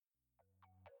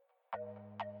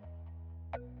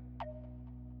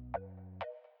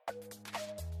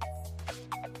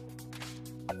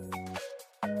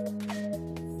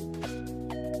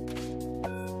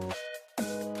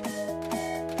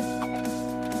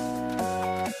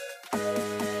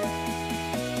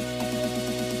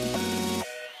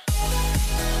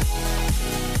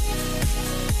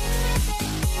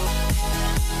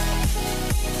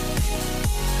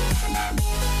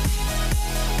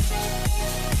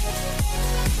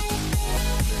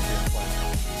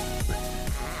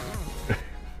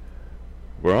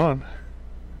we're on.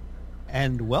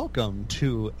 And welcome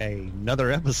to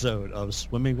another episode of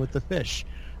Swimming with the Fish.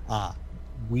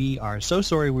 We are so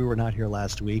sorry we were not here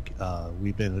last week.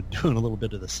 We've been doing a little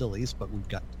bit of the sillies, but we've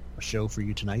got a show for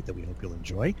you tonight that we hope you'll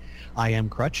enjoy. I am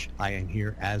Crutch. I am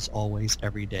here as always,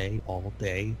 every day,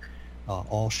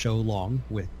 all show long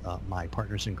with my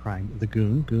partners in crime, the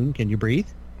Goon. Goon, can you breathe?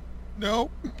 No.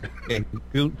 Okay,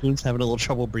 Goon's having a little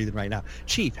trouble breathing right now.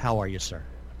 Chief, how are you, sir?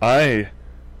 I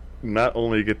not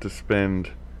only get to spend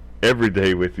every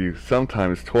day with you,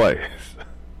 sometimes twice.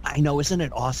 I know, isn't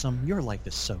it awesome? Your life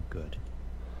is so good.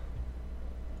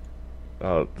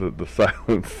 The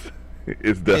silence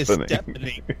is deafening. It's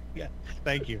deafening. Yeah,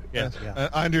 thank you. Yes, yeah.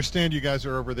 I understand you guys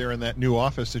are over there in that new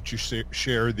office that you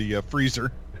share the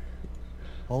freezer.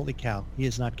 Holy cow, he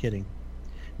is not kidding.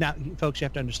 Now, folks, you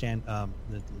have to understand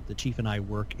the chief and I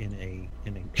work in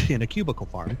a cubicle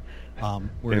farm.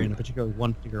 We're in a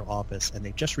one particular office, and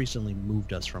they just recently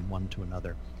moved us from one to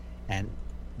another. And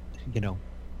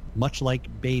much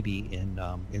like Baby in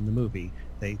the movie,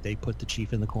 they put the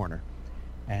chief in the corner.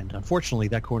 And unfortunately,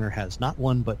 that corner has not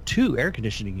one but two air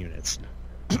conditioning units.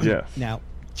 Yes. Now,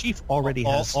 Chief already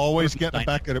has always getting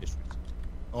back at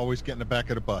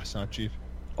a bus, huh, Chief?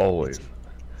 Always.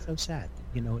 It's so sad,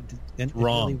 and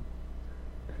wrong. Really,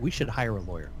 we should hire a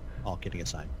lawyer. All kidding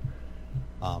aside,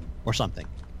 or something.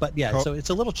 But yeah, so it's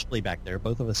a little chilly back there.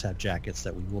 Both of us have jackets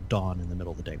that we will don in the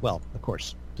middle of the day. Well, of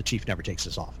course, the Chief never takes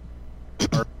us off.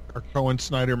 Are Cohen,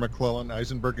 Snyder, McClellan,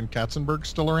 Eisenberg, and Katzenberg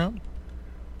still around?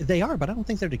 They are, but I don't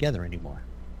think they're together anymore.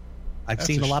 I've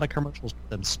seen a lot of commercials with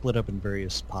them split up in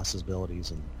various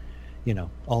possibilities, and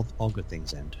all good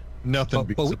things end. Nothing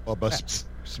beats the Bubba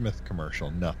Smith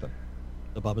commercial. Nothing.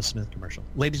 The Bubba Smith commercial.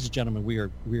 Ladies and gentlemen, we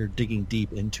are digging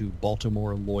deep into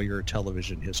Baltimore lawyer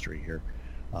television history here.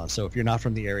 So if you're not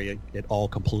from the area, it all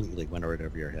completely went right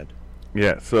over your head.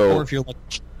 Yeah. So. Or if you're like,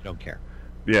 you don't care.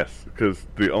 Yes, because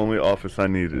the only office I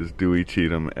need is Dewey,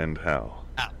 Cheatham, and Howe.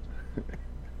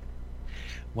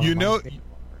 You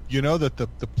know that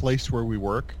the place where we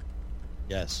work.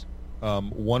 Yes.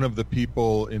 One of the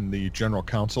people in the general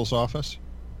counsel's office.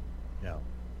 No.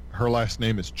 Her last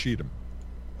name is Cheatham.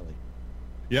 Really?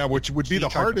 Yeah, which would be the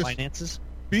hardest. Finances.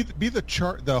 Be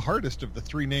the hardest of the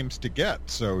three names to get.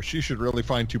 So she should really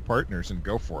find two partners and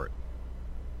go for it.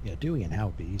 Yeah, Dewey and Howe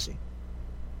would be easy.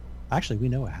 Actually, we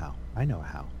know a Howe. I know a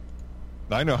Howe.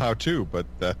 I know how too, but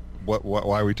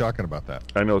why are we talking about that?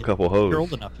 I know a couple hoes. If you're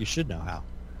old enough, you should know how.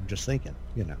 I'm just thinking,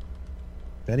 if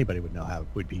anybody would know how, it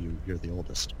would be you. You're the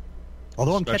oldest.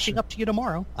 Although I'm catching up to you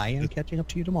tomorrow. I am catching up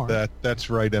to you tomorrow. That's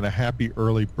right, and a happy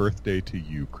early birthday to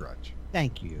you, Crutch.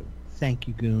 Thank you,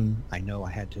 Goon. I know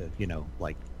I had to,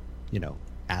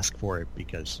 ask for it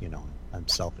because, I'm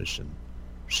selfish and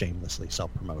shamelessly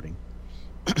self-promoting.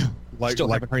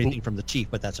 Still haven't heard anything from the Chief,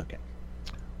 but that's okay.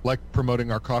 Like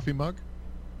promoting our coffee mug?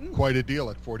 Quite a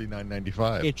deal at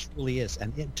 $49.95. It truly is.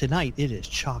 And tonight it is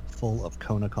chock full of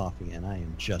Kona coffee, and I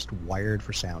am just wired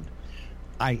for sound.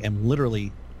 I am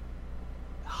literally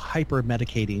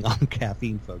hyper-medicating on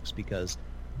caffeine, folks, because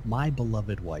my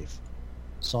beloved wife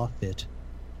saw fit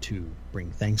to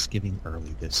bring Thanksgiving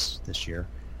early this year.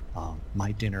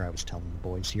 My dinner, I was telling the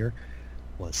boys here,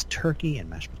 was turkey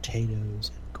and mashed potatoes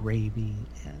and gravy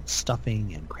and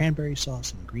stuffing and cranberry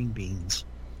sauce and green beans.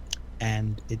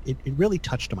 And it really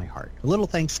touched my heart. A little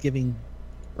Thanksgiving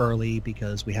early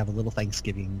because we have a little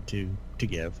Thanksgiving to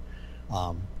give.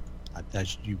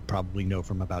 As you probably know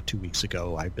from about 2 weeks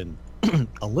ago, I've been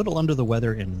a little under the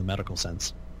weather in the medical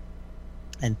sense.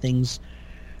 And things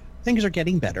are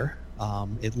getting better.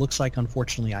 It looks like,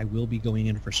 unfortunately, I will be going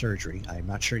in for surgery. I'm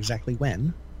not sure exactly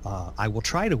when. I will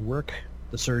try to work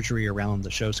the surgery around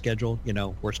the show schedule.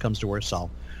 Worst comes to worst,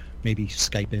 I'll maybe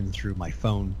Skype in through my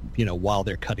phone, while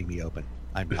they're cutting me open.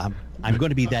 I'm going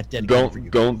to be that dedicated for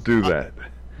you. Don't do that.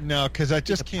 No, because I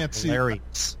just can't see.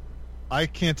 Hilarious. I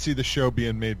can't see the show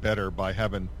being made better by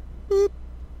having boop,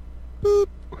 boop,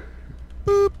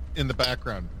 boop in the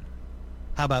background.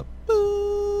 How about boop?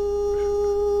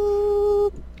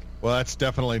 Well, that's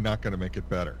definitely not going to make it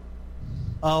better.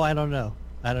 Oh, I don't know.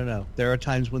 There are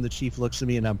times when the Chief looks at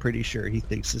me and I'm pretty sure he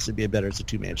thinks this would be better as a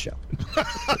two-man show.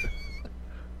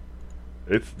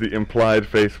 It's the implied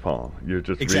facepalm. You're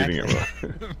just reading it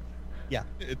wrong. Yeah.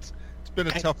 It's been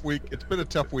a tough week. It's been a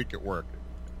tough week at work.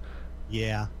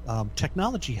 Yeah.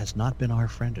 Technology has not been our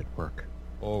friend at work.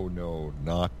 Oh no,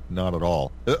 not at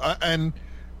all. And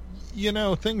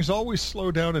things always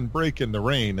slow down and break in the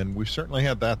rain, and we've certainly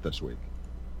had that this week.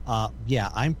 Yeah,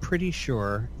 I'm pretty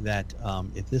sure that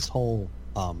if this whole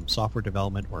software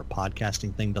development or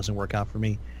podcasting thing doesn't work out for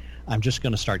me, I'm just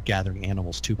going to start gathering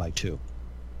animals 2 by 2.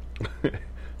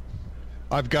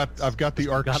 I've got the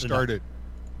arc Got enough. started.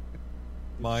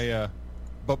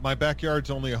 But my backyard's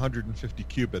only 150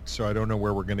 cubits, so I don't know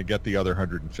where we're going to get the other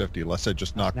 150 unless I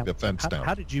just knock Now, the fence down.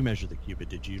 How did you measure the cubit?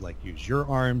 Did you use your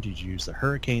arm? Did you use the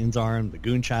Hurricane's arm? The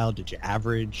Goonchild? Did you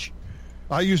average?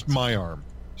 I used my arm,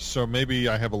 so maybe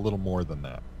I have a little more than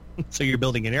that. So you're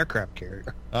building an aircraft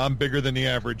carrier. I'm bigger than the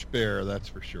average bear, that's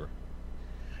for sure.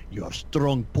 You're a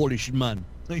strong Polish man.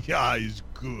 Yeah, he's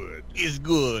good. Is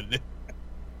good.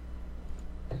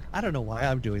 I don't know why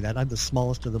I'm doing that. I'm the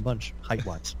smallest of the bunch,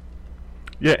 height-wise.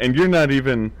 Yeah, and you're not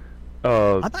even.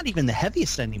 I'm not even the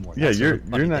heaviest anymore. Yeah, That's the you're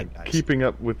funny not thing, guys. keeping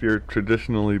up with your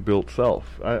traditionally built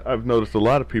self. I've noticed a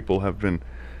lot of people have been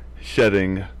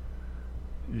shedding,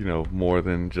 more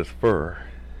than just fur.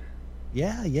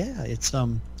 Yeah. It's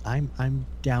I'm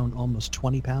down almost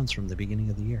 20 pounds from the beginning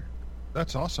of the year.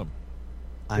 That's awesome.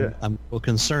 Yeah. I'm a little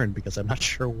concerned because I'm not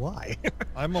sure why.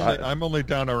 I'm only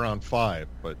down around 5,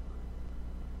 but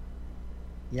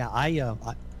Yeah, I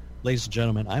ladies and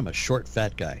gentlemen, I'm a short,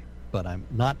 fat guy, but I'm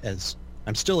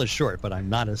still as short, but I'm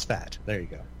not as fat. There you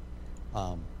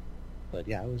go. But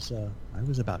yeah, I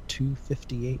was about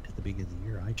 258 at the beginning of the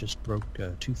year. I just broke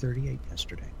 238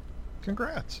 yesterday.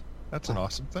 congrats. That's an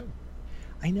awesome thing.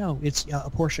 I know it's a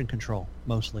portion control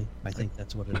mostly. I think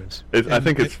that's what it is. I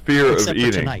think it's fear of Except for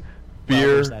eating. tonight. Well, Fear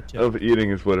there's that too. of eating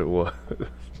is what it was.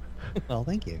 Well,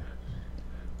 thank you.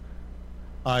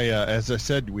 As I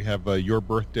said, we have your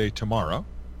birthday tomorrow.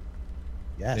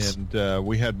 Yes. And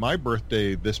we had my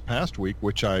birthday this past week,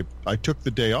 which I took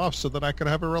the day off so that I could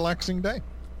have a relaxing day.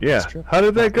 Yeah. That's true. How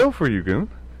did that go for you, Goon?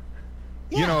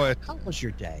 Yeah, how was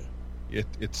your day? It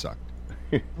sucked.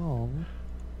 Oh,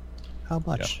 how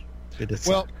much did it?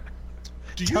 Well, suck?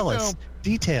 do you Tell know? us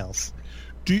details.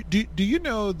 Do you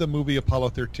know the movie Apollo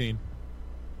 13?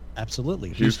 Absolutely,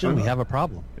 Houston? we have a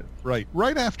problem. Right.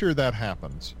 Right after that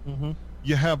happens, Mm-hmm.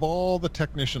 you have all the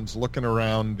technicians looking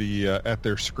around at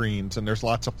their screens, and there's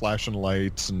lots of flashing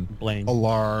lights and Blame.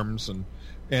 alarms,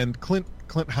 and Clint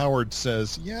Howard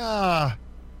says, "Yeah,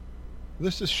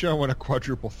 this is showing a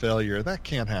quadruple failure. That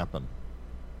can't happen."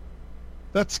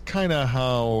 That's kind of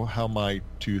how my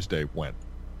Tuesday went.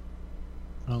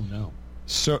 Oh no.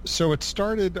 So it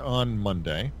started on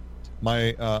Monday.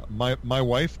 My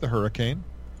wife, the Hurricane,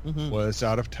 Mm-hmm. was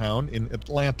out of town in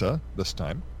Atlanta this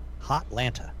time. Hot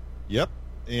Lanta. Yep.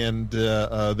 And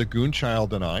the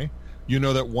Goonchild and I, you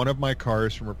know that one of my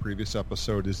cars from a previous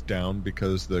episode is down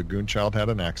because the Goonchild had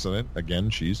an accident.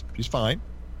 Again, she's fine.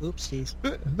 Oopsies.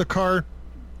 The car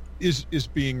is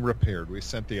being repaired. We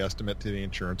sent the estimate to the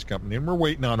insurance company, and we're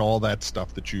waiting on all that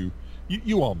stuff that you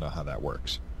all know how that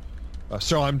works.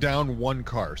 So I'm down one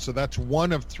car. So that's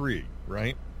one of 3,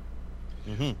 right?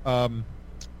 Mm-hmm.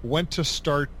 Went to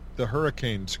start the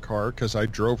Hurricane's car because I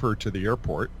drove her to the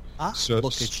airport.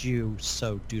 Look at you,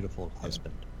 so dutiful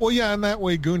husband. Well, yeah, and that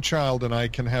way Goonchild and I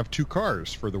can have 2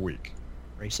 cars for the week.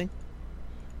 Racing?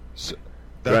 So,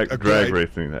 Drag a good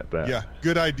racing that bad. Yeah,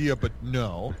 good idea, but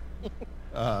no.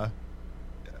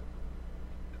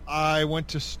 I went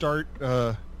to start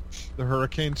the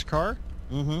Hurricane's car,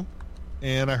 Mm-hmm.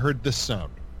 and I heard this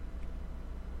sound.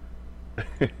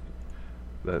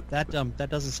 That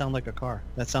doesn't sound like a car.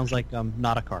 That sounds like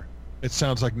not a car. It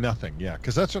sounds like nothing, yeah,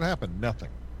 because that's what happened. Nothing.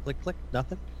 Click click,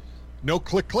 nothing. No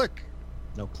click click.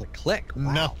 No click click.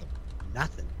 Wow.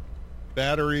 Nothing.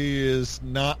 Battery is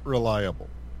not reliable.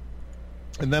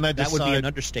 And then I That decide, would be an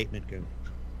understatement, Goon.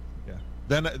 yeah.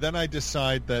 Then I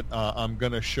decide that I'm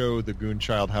going to show the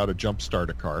Goonchild how to jump start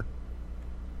a car.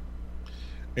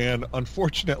 And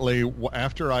unfortunately,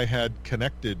 after I had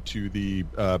connected to the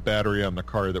battery on the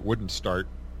car that wouldn't start,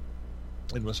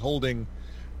 and was holding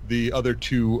the other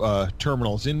 2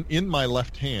 terminals in my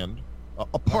left hand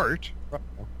apart,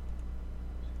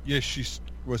 yes, she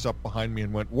was up behind me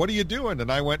and went, "What are you doing?"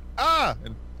 And I went, "Ah!"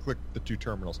 and clicked the 2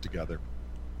 terminals together.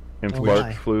 And Oh, sparks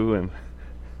my. flew, and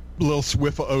A little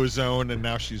whiff of ozone, and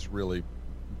now she's really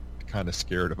kind of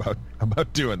scared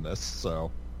about doing this.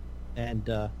 So And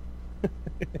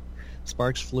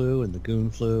Sparks flew and the Goon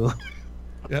flew.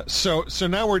 yeah, so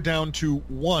now we're down to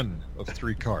 1 of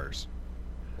 3 cars.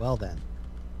 Well then.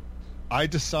 I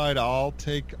decide I'll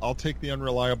take the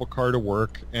unreliable car to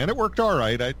work, and it worked all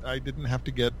right. I didn't have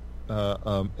to get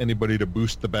anybody to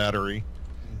boost the battery.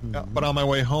 Mhm. But on my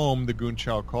way home, the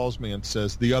Goonchild calls me and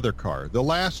says, the other car, the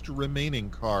last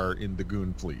remaining car in the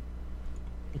Goon fleet,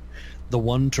 The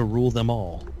one to rule them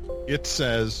all. it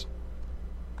says,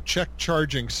 check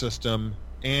charging system,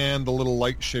 and the little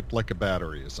light shaped like a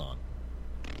battery is on.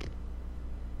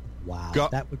 Wow. Go-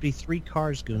 That would be 3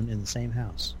 cars, Goon, in the same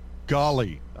house.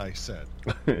 Golly, I said.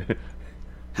 How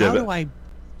that- do I...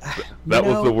 that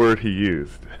was the word he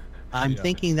used. I'm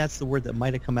thinking that's the word that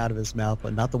might have come out of his mouth,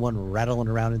 but not the one rattling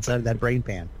around inside of that brain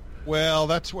pan. Well,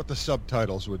 that's what the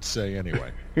subtitles would say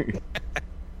anyway.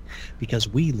 Because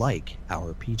we like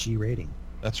our PG rating.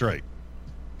 That's right.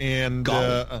 And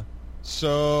Golly.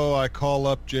 so I call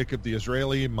up Jacob the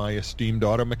Israeli, my esteemed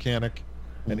auto mechanic,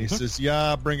 and he says,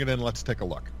 yeah, bring it in, let's take a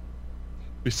look.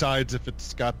 Besides, if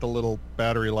it's got the little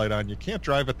battery light on, you can't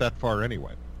drive it that far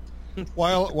anyway.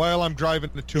 While I'm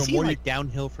driving it to Is him, he what do like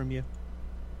downhill from you?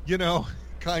 you know,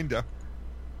 kind of.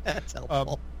 That's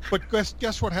helpful. But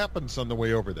guess what happens on the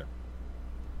way over there?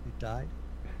 You died?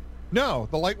 No,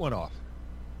 the light went off.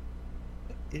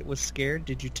 It was scared.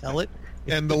 Did you tell it?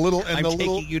 And the little I'm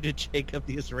taking you to Jacob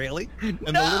the Israeli. and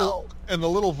the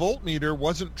little voltmeter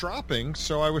wasn't dropping,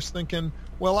 so I was thinking,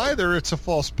 well, either it's a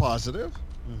false positive,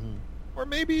 or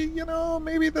maybe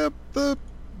the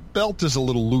belt is a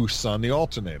little loose on the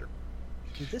alternator.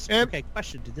 Okay,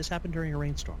 question. Did this happen during a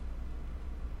rainstorm?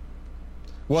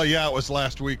 Well, yeah, it was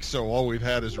last week, so all we've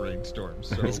had is rainstorms.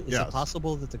 So, Is yes. it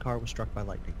possible that the car was struck by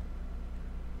lightning?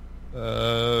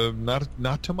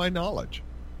 Not to my knowledge.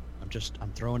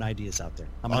 I'm throwing ideas out there.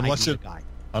 I'm an Unless idea it- guy.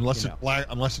 Unless You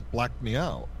unless it blacked me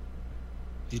out.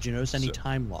 Did you notice any So-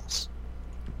 time loss?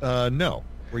 No.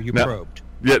 Were you No. probed?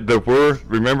 Yeah, there were.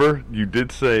 Remember, you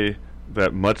did say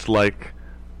that much like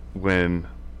when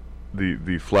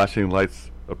the flashing lights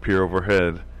appear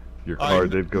overhead, your car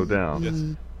did go down. Yes.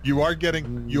 You are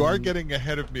getting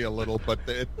ahead of me a little, but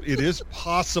it is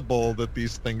possible that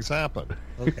these things happen.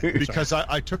 Okay. Because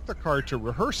I took the car to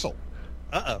rehearsal.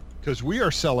 Uh-oh. Because we are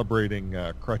celebrating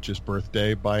Crutch's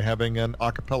birthday by having an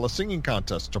a cappella singing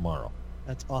contest tomorrow.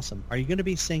 That's awesome. Are you going to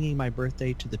be singing my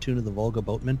birthday to the tune of the Volga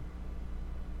Boatman?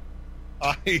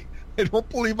 I don't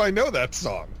believe I know that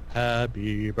song.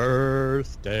 Happy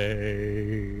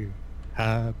birthday.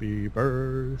 Happy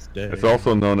birthday. It's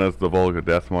also known as the Volga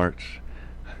Death March.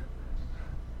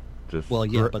 Just Well,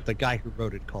 yeah, but the guy who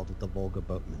wrote it called it the Volga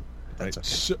Boatman.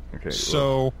 That's Right. okay.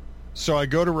 So I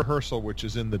go to rehearsal, which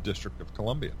is in the District of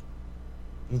Columbia,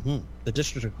 The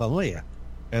District of Columbia.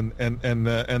 and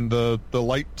the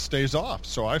light stays off.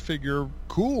 So I figure,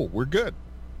 cool, we're good.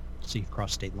 So you've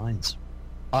crossed state lines.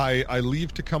 I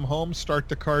leave to come home, start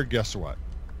the car. Guess what?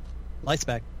 Lights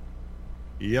back.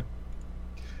 Yep.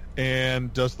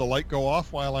 And does the light go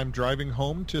off while I'm driving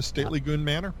home to Stately Goon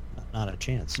Manor? Not a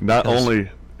chance. not because- only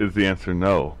is the answer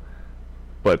no,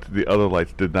 but the other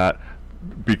lights did not,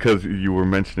 because you were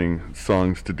mentioning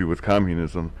songs to do with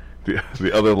communism.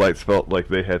 The other lights felt like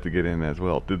they had to get in as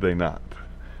well, did they not?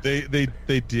 They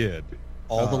did.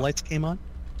 all the lights came on?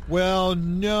 Well,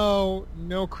 no,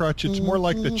 Crutch. It's more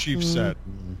like the chief said.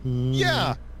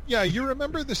 Yeah. You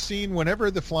remember the scene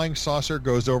whenever the flying saucer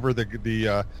goes over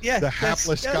the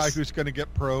hapless guy who's going to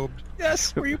get probed?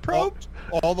 Yes, were you probed?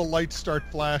 All the lights start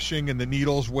flashing and the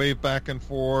needles wave back and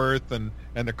forth and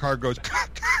the car goes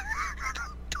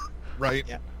right.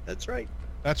 Yeah, that's right.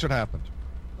 That's what happened.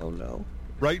 Oh, no.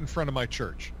 Right in front of my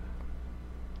church.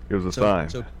 It was a sign.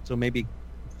 So maybe,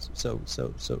 so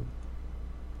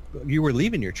you were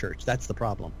leaving your church. That's the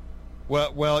problem.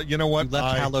 Well, you know what? You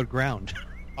left hallowed ground.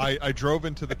 I drove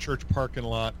into the church parking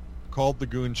lot, called the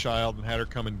goon child, and had her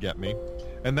come and get me.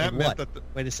 And that In meant what? that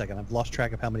Wait a second. I've lost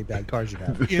track of how many bad cars you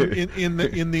have.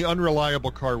 in the unreliable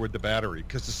car with the battery,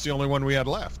 because it's the only one we had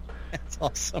left. That's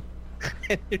awesome.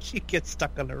 And if she gets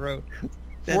stuck on the road,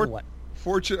 then For- what?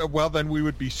 Well, then we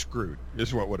would be screwed,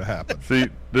 is what would have happened. See,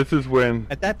 this is when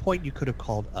At that point, you could have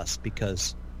called us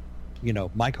because,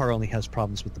 my car only has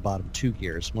problems with the bottom 2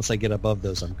 gears. Once I get above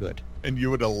those, I'm good. And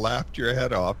you would have laughed your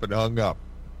head off and hung up.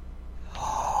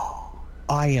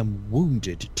 I am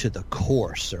wounded to the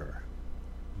core, sir.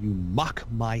 You mock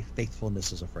my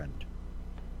faithfulness as a friend.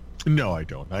 No, I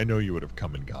don't. I know you would have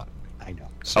come and gotten me. I know.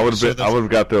 I would have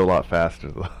got there a lot faster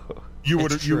though. You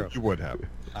would have. It's true. You would have.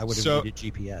 I would have So- needed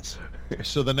GPS.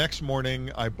 So the next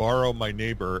morning, I borrow my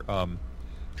neighbor.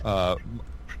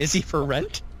 Is he for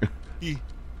rent?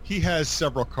 He has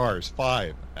several cars,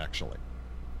 5 actually,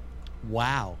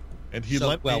 Wow. and he So,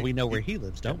 lent well, me. we know where he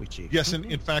lives, don't we, Chief? Yes, and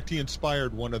in fact, he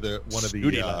inspired one of the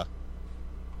Snooty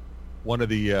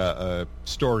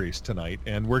stories tonight,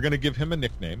 and we're going to give him a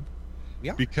nickname.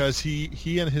 Yeah. Because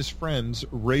he and his friends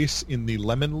race in the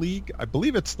Lemon League. I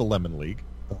believe it's the Lemon League.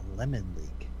 The Lemon League.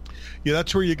 Yeah,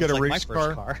 that's where you get That's a like race my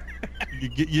first car.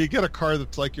 You get a car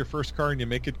that's like your first car, and you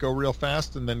make it go real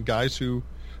fast, and then guys who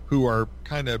are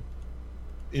kind of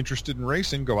interested in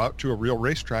racing go out to a real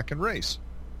racetrack and race.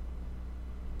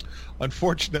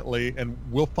 Unfortunately, and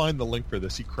we'll find the link for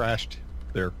this, he crashed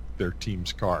their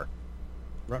team's car.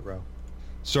 Ruh-roh.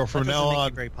 So from That now doesn't make on,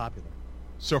 you very popular.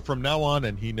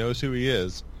 and he knows who he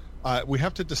is. we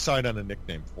have to decide on a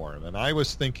nickname for him. And I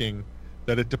was thinking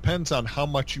that it depends on how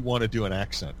much you want to do an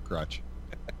accent, Crutch.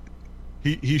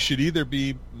 He should either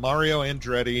be Mario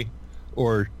Andretti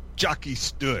or Jockey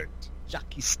Stewart.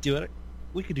 Jockey Stewart.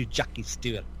 We could do Jockey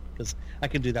Stewart because I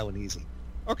can do that one easy.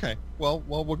 Okay, well,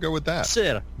 we'll go with that.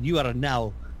 Sir, you are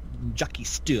now Jockey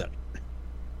Stewart.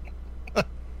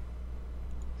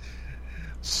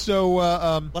 So,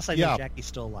 Plus, I know Jackie's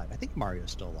still alive. I think Mario's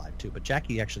still alive too, but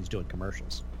Jackie actually is doing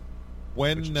commercials.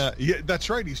 That's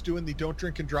right. He's doing the Don't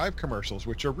Drink and Drive commercials,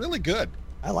 which are really good.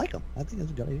 I like him. I think that's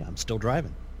a good idea. I'm still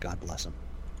driving. God bless him.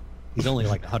 He's only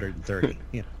like 130.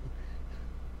 You know.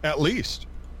 At least.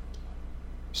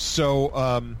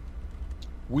 So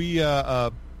we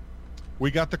got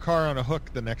the car on a hook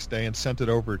the next day and sent it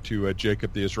over to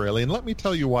Jacob the Israeli. And let me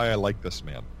tell you why I like this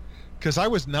man. Because I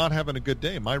was not having a good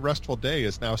day. My restful day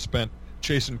is now spent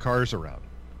chasing cars around.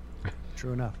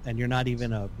 True enough. And you're not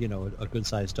even a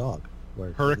good-sized dog.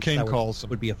 Where Hurricane calls him.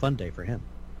 Would be a fun day for him.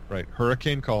 Right.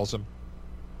 Hurricane calls him.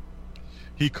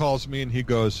 He calls me and he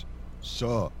goes,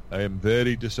 "Sir, I am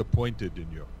very disappointed in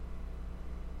you.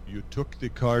 You took the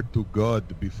car to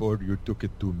God before you took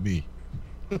it to me."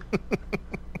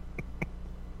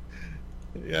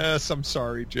 Yes, I'm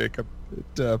sorry, Jacob.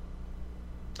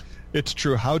 It's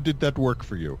true. How did that work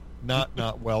for you?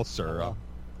 Not well, sir.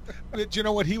 But you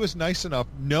know what? He was nice enough,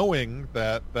 knowing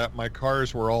that my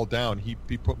cars were all down. He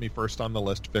put me first on the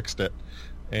list, fixed it,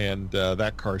 and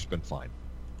that car's been fine.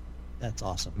 That's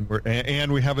awesome.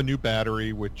 And we have a new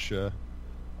battery, which should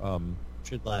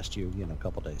last you, a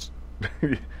couple days.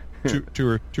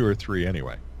 two or three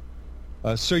anyway.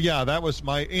 So yeah, that was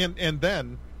my and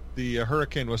then the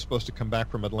hurricane was supposed to come back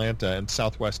from Atlanta, and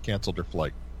Southwest canceled her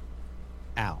flight.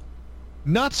 Ow.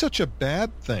 Not such a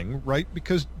bad thing, right?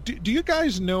 Because do you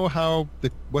guys know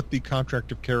what the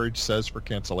contract of carriage says for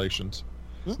cancellations?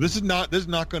 Hmm? This is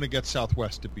not going to get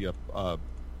Southwest to be a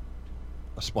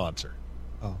sponsor.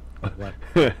 Oh, what?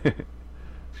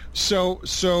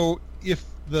 So if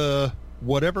the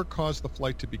whatever caused the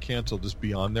flight to be canceled is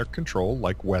beyond their control,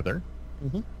 like weather,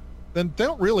 then they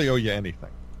don't really owe you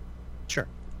anything. Sure.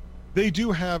 They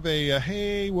do have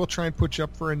hey, we'll try and put you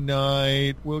up for a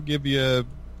night. We'll give you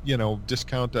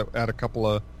discount at a couple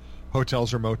of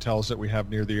hotels or motels that we have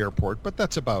near the airport, but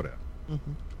that's about it.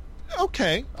 Mm-hmm.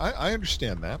 Okay, I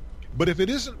understand that. But if it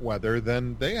isn't weather,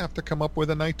 then they have to come up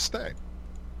with a night's stay.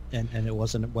 And it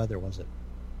wasn't weather, was it?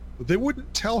 They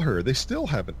wouldn't tell her. They still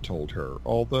haven't told her,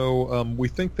 although we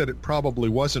think that it probably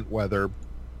wasn't weather,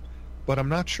 but I'm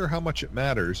not sure how much it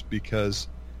matters because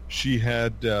she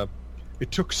had...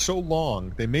 it took so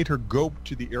long. They made her go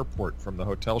to the airport from the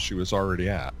hotel she was already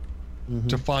at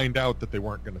to find out that they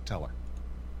weren't going to tell her.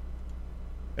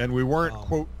 And we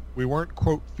weren't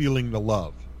quote feeling the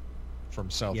love from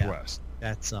Southwest.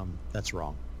 Yeah, that's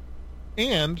wrong.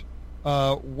 And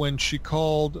when she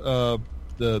called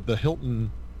the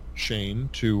Hilton chain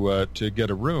to get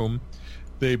a room,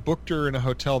 they booked her in a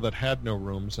hotel that had no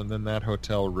rooms, and then that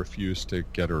hotel refused to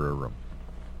get her a room.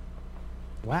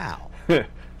 Wow.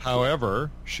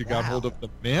 However, she got hold of the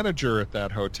manager at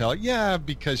that hotel. Yeah,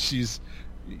 because she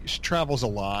travels a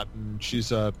lot, and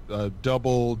she's a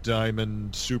double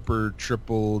diamond, super,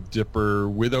 triple dipper,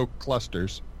 widow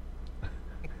clusters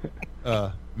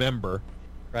member.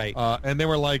 Right. And they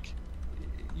were like,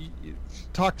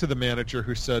 talk to the manager,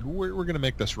 who said, we're going to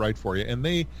make this right for you. And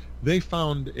they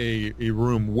found a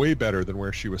room way better than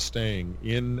where she was staying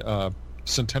in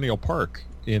Centennial Park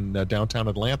in downtown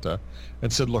Atlanta,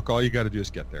 and said, look, all you got to do is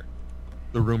get there.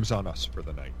 The room's on us for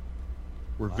the night.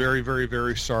 We're very, very,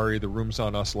 very sorry. The room's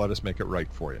on us. Let us make it right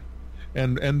for you.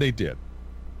 And they did.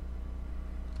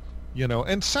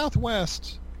 And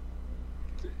Southwest,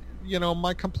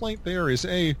 my complaint there is,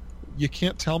 you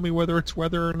can't tell me whether it's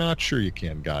weather or not. Sure you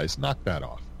can, guys. Knock that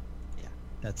off. Yeah,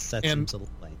 that seems a little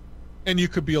lame. And you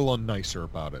could be a little nicer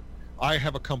about it. I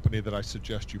have a company that I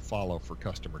suggest you follow for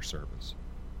customer service.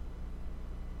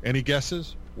 Any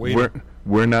guesses?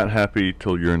 We're not happy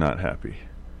till you're not happy.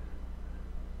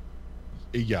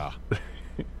 Yeah.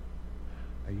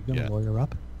 Are you going to lawyer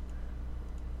up?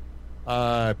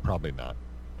 Probably not.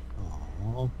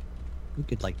 Oh, we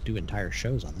could do entire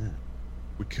shows on that.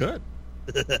 We could.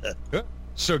 Good.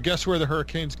 So guess where the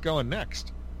hurricane's going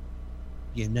next?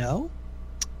 I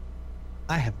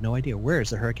have no idea. Where is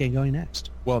the hurricane going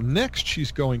next? Well, next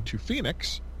she's going to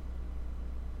Phoenix.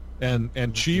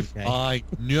 And Chief, okay. I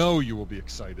know you will be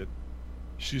excited.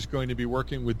 She's going to be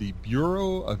working with the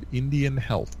Bureau of Indian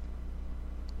Health.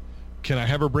 Can I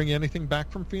have her bring anything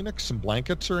back from Phoenix? Some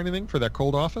blankets or anything for that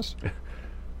cold office?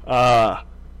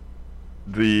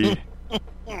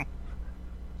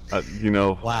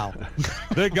 Wow.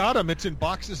 They got them. It's in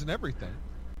boxes and everything.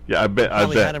 Yeah, I bet.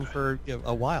 Probably had them for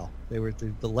a while. They were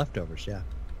the leftovers, yeah.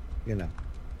 In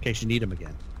case you need them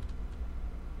again.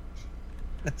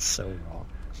 That's so wrong.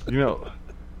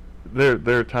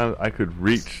 There are times I could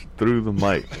reach through the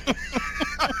mic.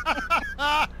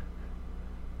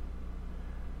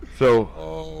 So.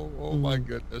 Oh my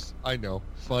goodness! I know,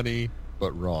 funny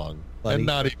but wrong, Funny, and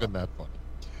not even that funny.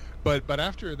 But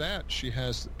after that, she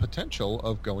has the potential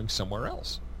of going somewhere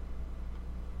else.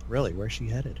 Really, where's she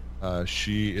headed?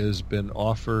 She has been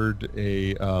offered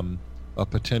a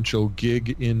potential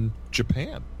gig in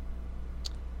Japan.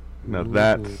 Now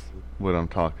that's what I'm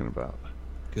talking about.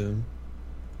 Goon,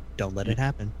 don't let it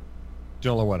happen.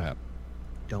 Don't know what happened.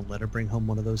 Don't let her bring home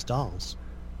one of those dolls.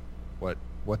 What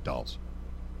dolls?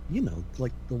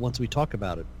 Like the ones we talk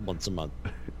about it once a month.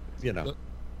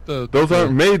 Those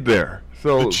aren't made there.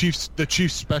 So the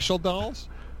Chief's special dolls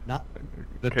Not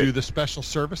that do the special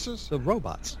services. the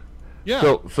robots. Yeah.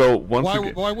 So once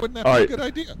Why wouldn't that be a good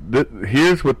idea?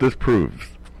 Here's what this proves.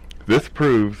 This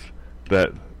proves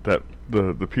that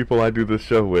the people I do this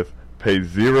show with pay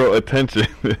zero attention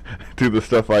to the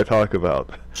stuff I talk about.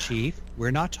 Chief,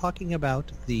 we're not talking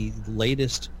about the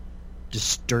latest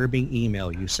disturbing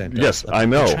email you sent us. Yes, about I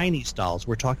know. The Chinese dolls.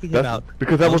 We're talking about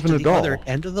because that most wasn't of a the doll. other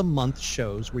end of the month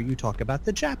shows where you talk about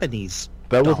the Japanese.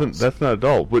 That's dolls. not a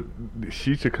doll. But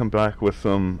she should come back with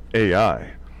some AI.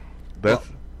 That's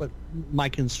But my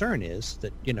concern is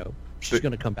that she's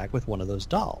going to come back with one of those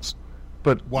dolls.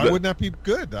 but Why wouldn't that be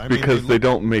good? I because mean, they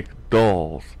don't make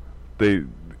dolls. They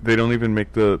don't even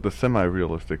make the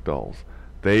semi-realistic dolls.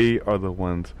 They are the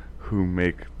ones who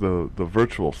make the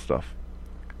virtual stuff.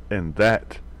 And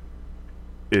that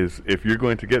is, if you're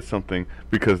going to get something,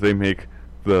 because they make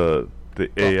the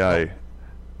AI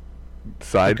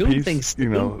side The Goon piece, thinks, the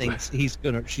Goon thinks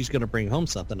she's gonna bring home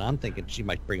something. I'm thinking she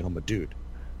might bring home a dude.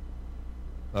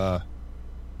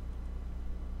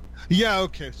 Yeah.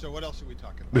 Okay. So what else are we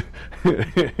talking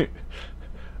about?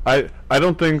 I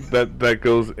don't think that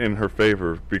goes in her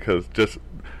favor, because just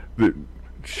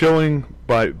showing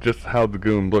by just how the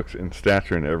Goon looks in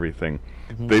stature and everything,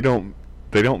 they don't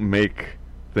make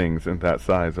things in that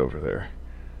size over there.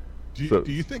 Do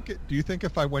you think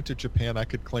if I went to Japan, I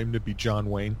could claim to be John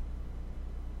Wayne?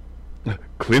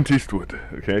 Clint Eastwood,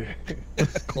 okay?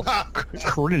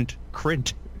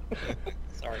 Crint.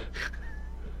 Sorry.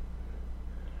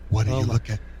 What are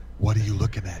you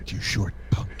looking at, you short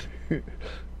punk?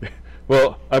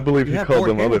 Well, I believe You he have called more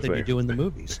them hair other than you things. do in the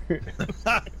movies.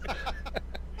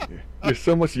 You're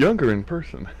so much younger in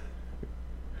person.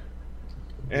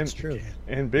 That's true.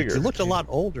 And bigger. You looked a lot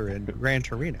older in Gran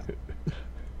Torino.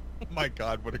 My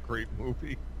God, what a great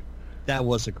movie! That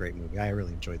was a great movie. I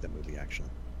really enjoyed that movie, actually.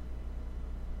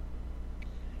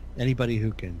 Anybody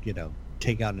who can,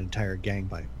 take out an entire gang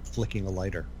by flicking a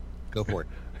lighter, go for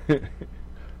it.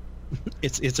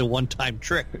 It's a one-time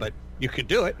trick, but you could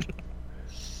do it.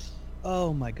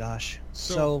 Oh my gosh!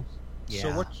 So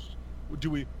what do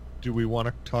we want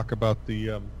to talk about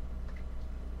the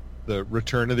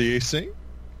return of the AC?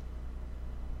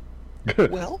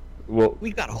 Well, Well,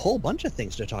 we've got a whole bunch of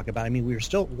things to talk about. I mean,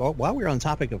 while we were on the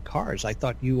topic of cars, I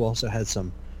thought you also had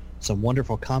some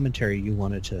wonderful commentary you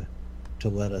wanted to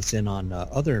let us in on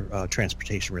other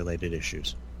transportation-related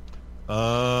issues.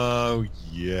 Oh,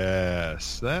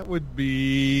 yes. That would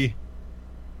be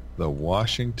the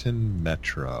Washington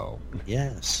Metro.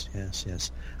 Yes.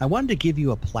 I wanted to give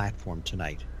you a platform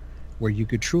tonight where you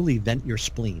could truly vent your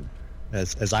spleen.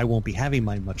 As I won't be having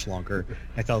mine much longer,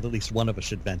 I felt at least one of us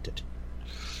should vent it.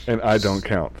 and I don't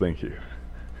count, thank you.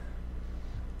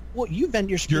 Well, you vent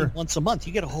your spleen once a month.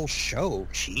 You get a whole show,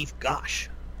 Chief. Gosh.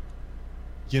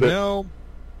 Go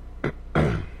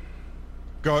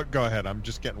ahead. I'm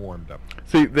just getting warmed up.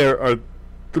 See, there are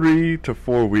 3 to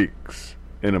 4 weeks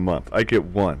in a month. I get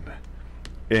one.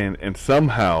 And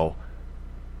somehow...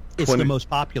 It's the most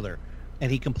popular.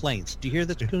 And he complains. Do you hear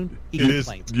this, Coon? He It is.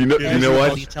 complains. Do you know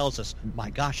what? He tells us, my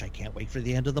gosh, I can't wait for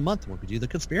the end of the month when we do the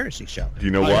conspiracy show. Do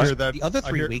you know I why? hear that. The other I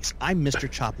 3 hear- weeks, I'm Mr.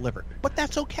 Chop Liver. But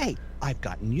that's okay. I've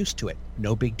gotten used to it.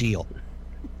 No big deal.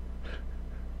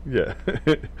 Yeah. A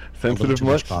little Sensitive too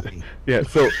much much? coffee. Yeah,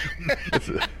 so... it's,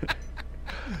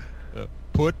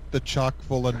 Put the chock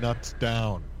full of nuts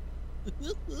down.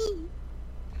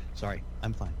 Sorry,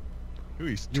 I'm fine. Ooh,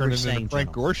 he's You were turning saying, into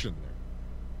Frank General. Gorshin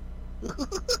there.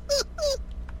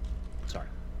 Sorry.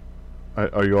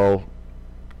 are you all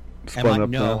spun up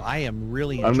No, now? I am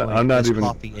really I'm enjoying not this even-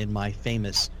 coffee in my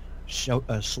famous show,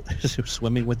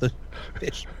 swimming with a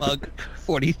fish mug,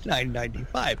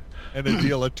 $49.95. And a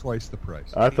deal at twice the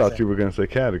price. I thought you were going to say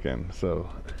cat again, so...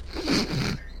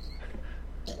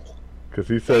 Because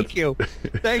he said... Thank you.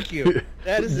 Thank you.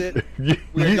 That is it. You-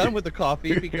 We're you- done with the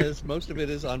coffee because most of it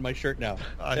is on my shirt now.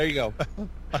 There you go.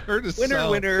 I heard a Winner,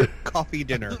 sound. winner, coffee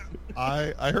dinner.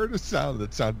 I heard a sound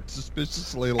that sounded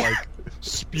suspiciously like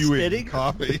spewing Spitting?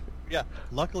 coffee. Yeah.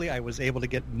 Luckily, I was able to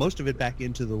get most of it back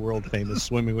into the world famous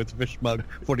Swimming with the Fish mug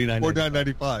 $49.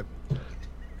 $49.95.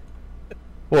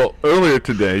 Well, earlier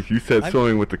today, you said I'm-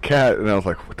 swimming with the cat, and I was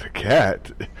like, with the cat?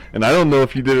 And I don't know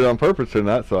if you did it on purpose or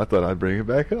not, so I thought I'd bring it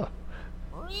back up.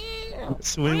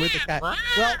 Swimming with the cat.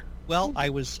 Well, I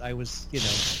was,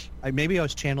 maybe I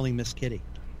was channeling Miss Kitty.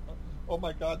 Oh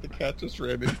my God! The cat just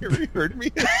ran in here. He heard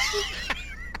me.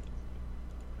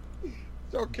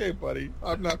 It's okay, buddy.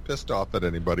 I'm not pissed off at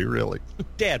anybody, really.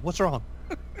 Dad, what's wrong?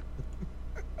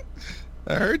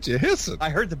 I heard you hissing. I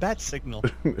heard the bat signal.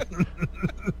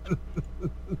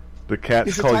 The cats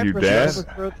Is it call time you for us to Dad?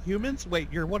 overthrow the humans? Wait,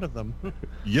 you're one of them.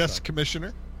 Yes,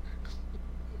 Commissioner.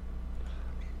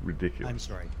 Ridiculous. I'm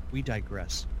sorry. We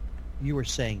digress. You were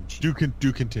saying, Chief.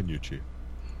 Do continue, Chief.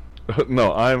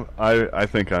 No, I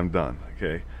think I'm done.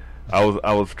 Okay, I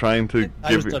was trying to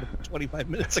I was give done 25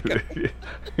 minutes ago.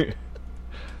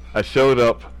 I showed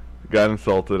up, got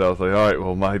insulted. I was like, all right,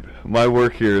 well my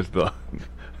work here is done.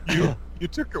 You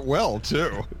took it well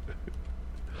too.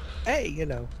 Hey,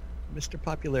 Mr.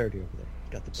 Popularity over there.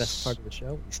 Got the best part of the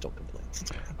show. He still complains.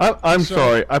 It's fine. I'm So-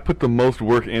 sorry. I put the most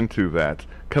work into that.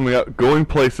 Coming out, going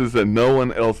places that no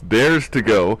one else dares to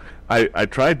go. I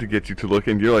tried to get you to look,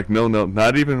 and you're like, no,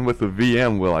 not even with the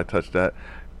VM will I touch that.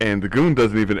 And the Goon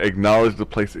doesn't even acknowledge the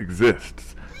place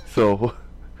exists. So,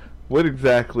 what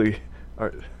exactly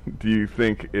do you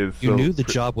think is? You so knew the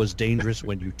job was dangerous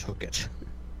when you took it.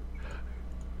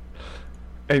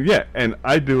 And yeah, and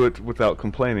I do it without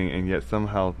complaining, and yet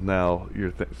somehow now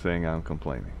you're saying I'm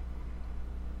complaining.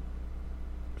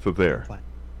 So there, Fine.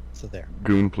 So there.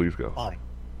 Goon, please go. Fine.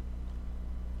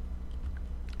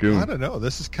 Goon. I don't know.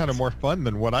 This is kind of more fun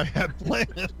than what I had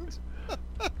planned.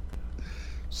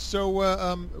 So,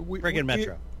 Friggin'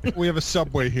 Metro. we have a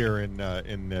subway here in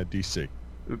DC.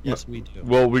 Yes, we do.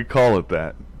 Well, we call it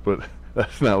that, but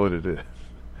that's not what it is.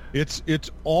 It's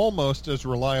almost as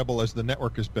reliable as the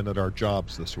network has been at our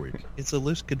jobs this week. It's a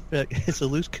loose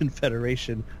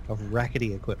confederation of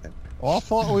rackety equipment. I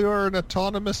thought we were an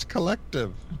autonomous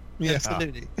collective. Yeah.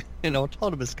 Absolutely. An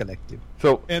autonomous collective.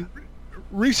 So, And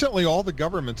recently, all the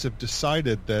governments have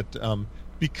decided that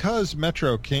because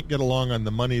Metro can't get along on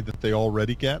the money that they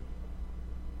already get,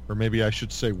 or maybe I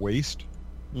should say waste,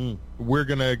 we're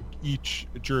going to, each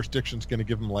jurisdiction's going to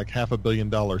give them like $500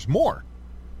 million more.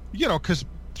 Because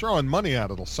throwing money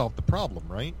at it'll solve the problem,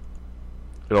 right?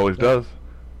 it always does.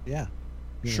 Yeah.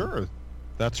 Sure.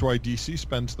 That's why DC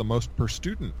spends the most per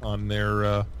student on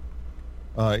their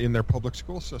in their public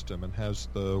school system and has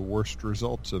the worst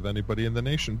results of anybody in the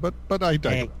nation. But I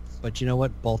digress. Hey, but you know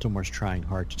what? Baltimore's trying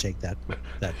hard to take that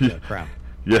crown.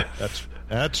 Yes.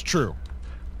 That's true.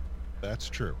 That's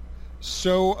true.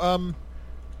 So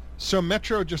so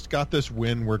Metro just got this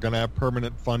win. We're going to have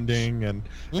permanent funding, and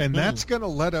that's going to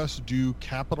let us do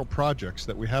capital projects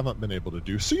that we haven't been able to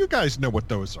do. So you guys know what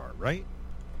those are, right?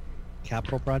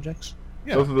 Capital projects?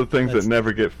 Yeah, Those are the things that That's-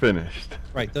 never get finished.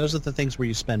 Right. Those are the things where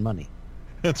you spend money.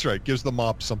 that's right. Gives the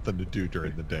mob something to do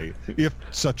during the day, if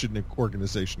such an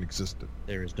organization existed.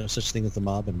 There is no such thing as the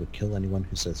mob and would kill anyone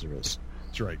who says there is.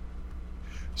 That's right.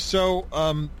 So,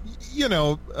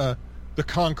 the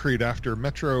concrete after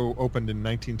Metro opened in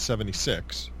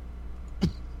 1976.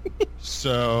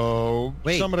 So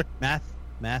Wait, some of the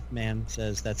math man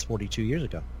says that's 42 years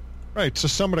ago. right. So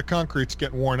some of the concrete's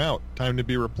getting worn out. Time to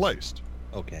be replaced.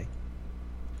 Okay.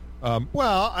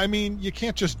 Well, I mean, you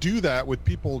can't just do that with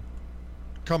people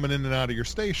coming in and out of your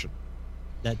station.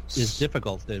 That is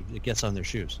difficult. It gets on their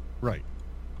shoes. Right.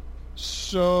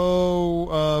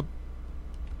 So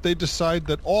they decide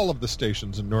that all of the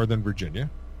stations in Northern Virginia,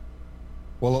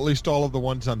 well, at least all of the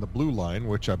ones on the Blue Line,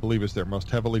 which I believe is their most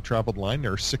heavily traveled line,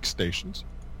 there are 6 stations.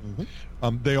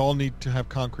 They all need to have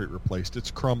concrete replaced.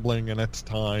 It's crumbling and it's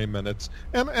time and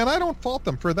and I don't fault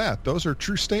them for that. Those are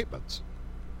true statements.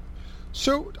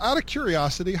 So, out of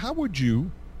curiosity, how would you,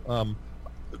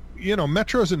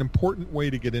 Metro is an important way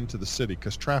to get into the city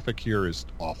because traffic here is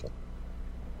awful.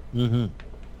 Mm-hmm.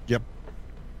 Yep.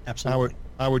 Absolutely.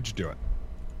 How would you do it?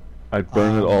 I'd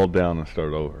burn it all down and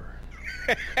start over.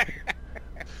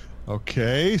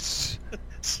 Okay.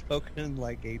 Spoken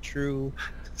like a true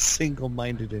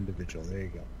single-minded individual. There you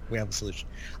go. We have a solution.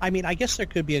 I mean, I guess there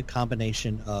could be a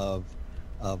combination of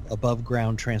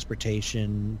above-ground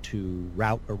transportation to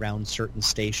route around certain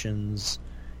stations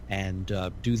and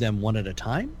do them one at a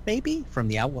time, maybe, from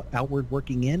the outward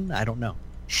working in. I don't know.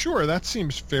 Sure, that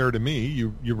seems fair to me.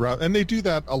 And they do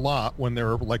that a lot when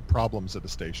there are like problems at a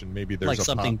station. Maybe there's like a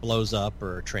something blows up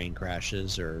or a train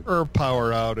crashes or a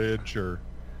power outage or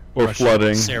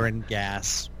flooding, sarin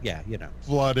gas. Yeah,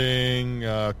 flooding.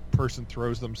 Person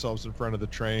throws themselves in front of the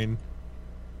train.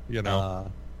 The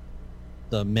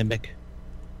mimic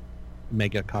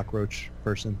mega cockroach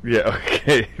person. Yeah.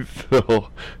 Okay. So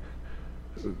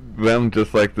them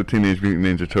just like the Teenage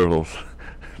Mutant Ninja Turtles.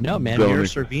 No, man, Mira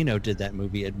Sorvino did that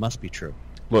movie. It must be true.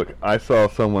 Look, I saw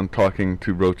someone talking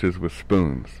to roaches with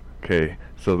spoons. Okay,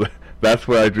 so that's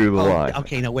where I drew the line.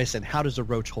 Okay, now wait a second. How does a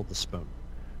roach hold the spoon?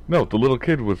 No, the little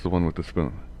kid was the one with the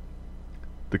spoon.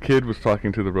 The kid was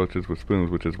talking to the roaches with spoons,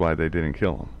 which is why they didn't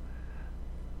kill him.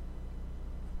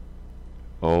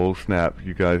 Oh snap!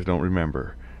 You guys don't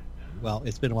remember. Well,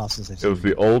 it's been a while since I've seen it. Was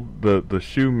the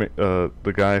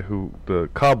guy who the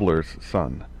cobbler's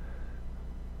son.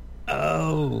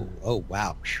 Oh,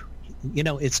 wow.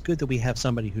 It's good that we have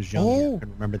somebody who's young who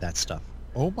can remember that stuff.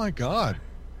 Oh, my God.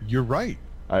 You're right.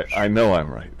 I know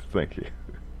I'm right. Thank you.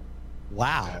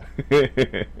 Wow.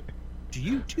 Do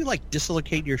you like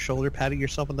dislocate your shoulder, patting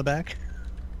yourself on the back?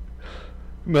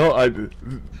 No,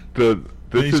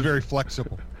 He's very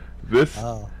flexible. This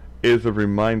is a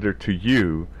reminder to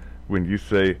you when you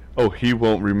say, oh, he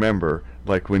won't remember,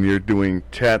 like when you're doing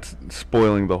chats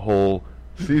spoiling the whole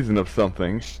season of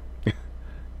something.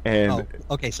 And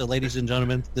okay, so ladies and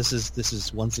gentlemen, this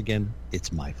is once again,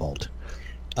 it's my fault.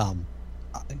 I'm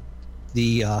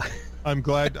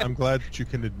glad that you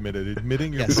can admit it.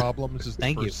 Admitting your problems is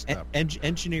the first step.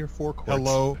 Engineer Four Quartz.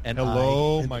 Hello.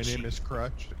 My name is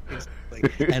Crutch.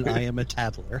 And I am a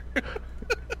tattler.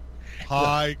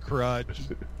 Hi, Crutch.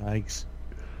 Thanks.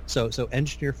 So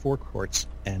Engineer Four Quartz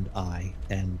and I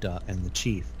and the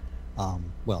Chief,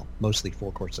 mostly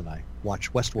Four Quartz and I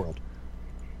watch Westworld.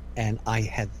 And I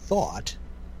had thought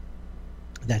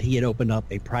that he had opened up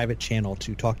a private channel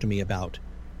to talk to me about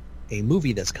a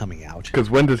movie that's coming out. Because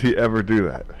when does he ever do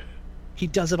that? He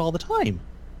does it all the time.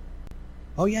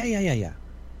 Oh, yeah.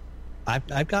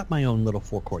 I've got my own little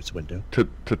Four Quartz window.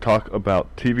 To talk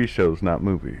about TV shows, not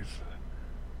movies.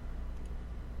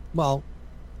 Well,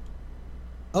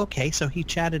 okay, so he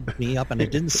chatted me up, and I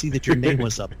didn't see that your name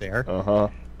was up there. Uh-huh.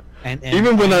 And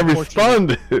even when I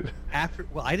responded.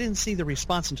 I didn't see the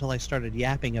response until I started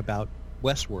yapping about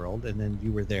Westworld, and then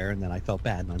you were there, and then I felt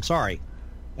bad, and I'm sorry.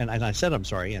 And I said I'm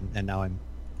sorry, and now I'm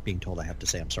being told I have to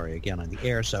say I'm sorry again on the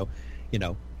air, so,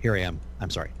 here I am. I'm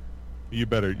sorry. You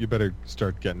better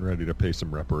start getting ready to pay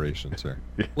some reparations, sir.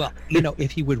 Well,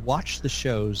 if he would watch the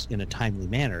shows in a timely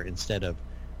manner instead of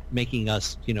making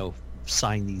us,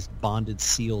 sign these bonded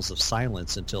seals of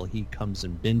silence until he comes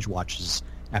and binge watches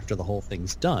after the whole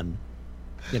thing's done,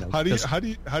 How do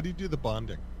you do the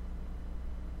bonding?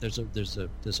 There's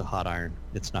a hot iron.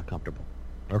 It's not comfortable.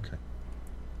 Okay.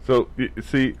 So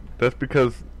see, that's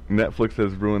because Netflix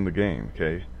has ruined the game.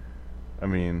 Okay, I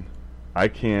mean, I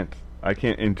can't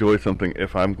enjoy something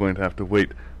if I'm going to have to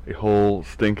wait a whole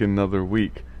stinking another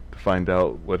week to find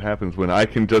out what happens when I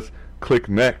can just click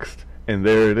next and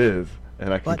there it is.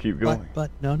 And I can keep going.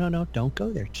 But no, don't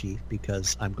go there, Chief,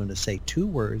 because I'm going to say two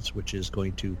words, which is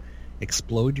going to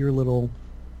explode your little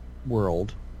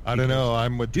world. I don't know.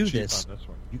 I'm with do Chief this. On this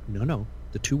one. No.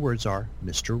 The two words are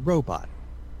Mr. Robot.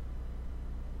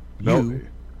 No. You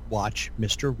watch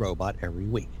Mr. Robot every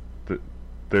week.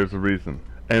 There's a reason.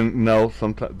 And no,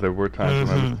 sometimes there were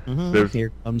times when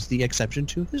Here comes the exception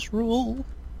to his rule.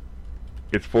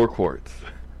 It's Four Quartz.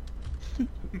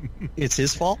 It's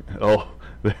his fault? Oh.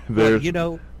 There's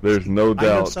no doubt.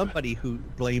 I know somebody who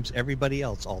blames everybody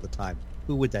else all the time.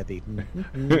 Who would that be?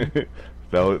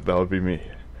 that would be me.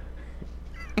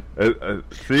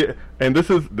 See, and this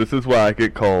is why I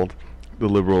get called the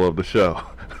liberal of the show.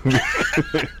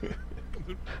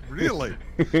 Really?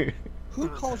 Who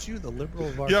calls you the liberal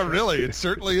of our show? show? Really. It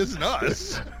certainly isn't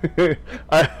us.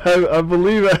 I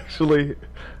believe actually.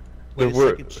 Wait a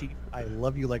second, Chief. I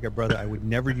love you like a brother. I would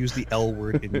never use the L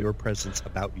word in your presence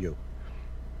about you.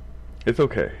 It's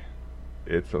okay.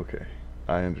 It's okay.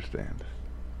 I understand.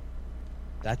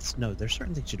 There's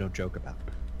certain things you don't joke about.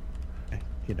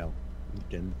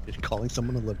 And calling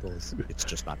someone a liberal it's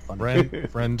just not funny.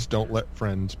 Friends don't let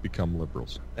friends become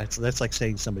liberals. That's like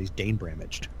saying somebody's Dane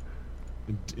Bramaged.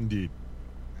 Indeed.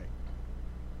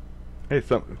 Hey,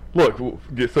 look,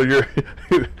 so you're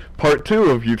part 2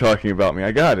 of you talking about me.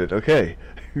 I got it. Okay.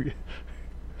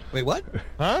 Wait, what?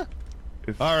 Huh?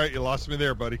 All right, you lost me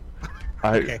there, buddy.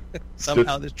 Okay.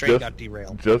 Somehow this train got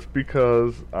derailed. Just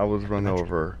because I was run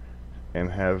over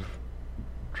and have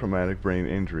traumatic brain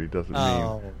injury doesn't mean...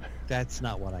 Oh, that's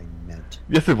not what I meant.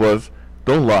 Yes, it was.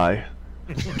 Don't lie.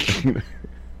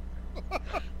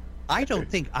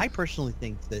 I personally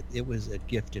think that it was a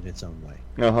gift in its own way.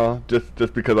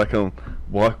 Just because I can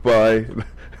walk by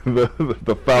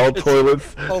the foul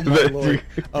toilets. Oh my that Lord!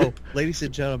 Oh, ladies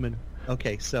and gentlemen.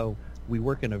 Okay, so we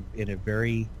work in a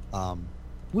very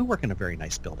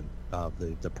nice building.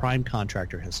 The prime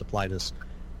contractor has supplied us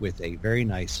with a very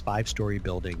nice 5-story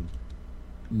building,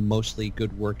 mostly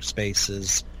good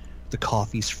workspaces. The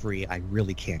coffee's free. I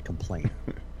really can't complain.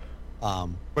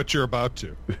 But you're about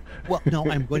to. Well, no,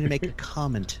 I'm going to make a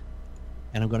comment,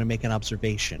 and I'm going to make an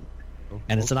observation,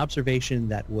 and it's an observation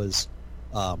that was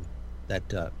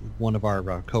that one of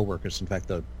our coworkers, in fact,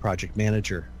 the project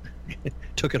manager,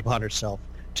 took it upon herself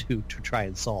to try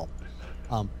and solve.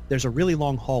 There's a really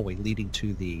long hallway leading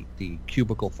to the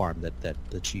cubicle farm that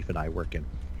the chief and I work in,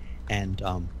 and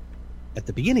at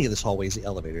the beginning of this hallway is the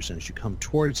elevators, and as you come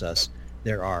towards us,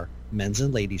 there are men's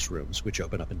and ladies' rooms, which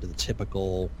open up into the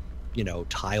typical,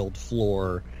 tiled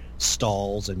floor,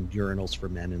 stalls and urinals for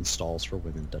men and stalls for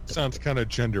women. Sounds kind of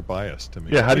gender biased to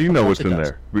me. Yeah, how do you know what's in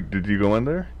does. there? Did you go in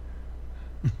there?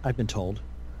 I've been told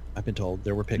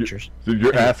there were pictures. So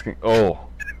you're asking. Oh,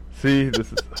 see,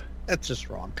 this is. That's just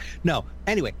wrong. No.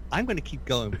 Anyway, I'm going to keep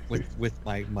going with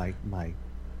my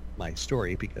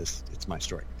story because it's my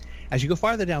story. As you go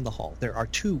farther down the hall, there are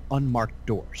 2 unmarked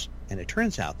doors, and it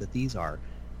turns out that these are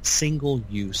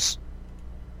single-use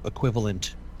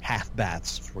equivalent half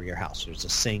baths for your house. There's a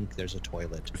sink, there's a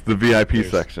toilet. It's the VIP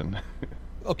section.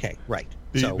 Okay, right.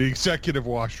 The executive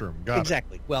washroom. Got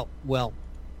exactly. it. Well,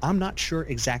 I'm not sure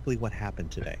exactly what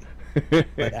happened today,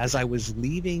 but as I was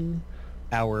leaving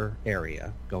our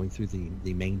area, going through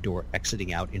the main door,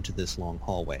 exiting out into this long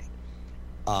hallway,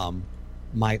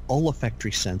 my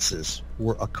olfactory senses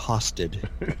were accosted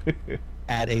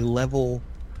at a level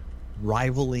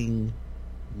rivaling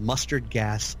mustard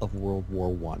gas of World War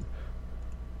One.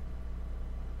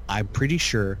 I'm pretty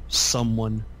sure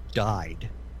someone died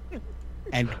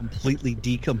and completely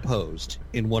decomposed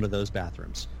in one of those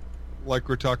bathrooms. Like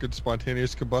we're talking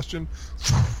spontaneous combustion?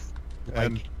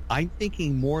 And I'm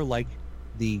thinking more like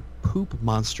the poop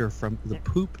monster from the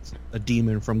poop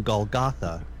demon from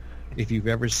Golgotha. If you've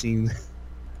ever seen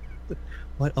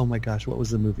what? Oh my gosh, what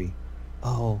was the movie?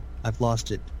 Oh, I've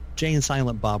lost it. Jay and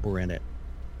Silent Bob were in it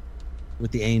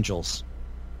with the angels.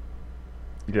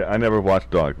 Yeah, I never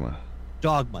watched Dogma.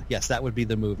 Dogma, yes, that would be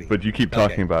the movie. But you keep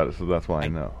talking about it, so that's why I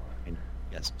know.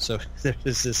 Yes, so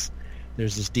there's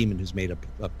this demon who's made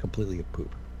up completely of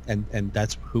poop, and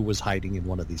that's who was hiding in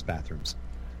one of these bathrooms.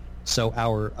 So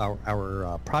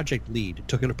our project lead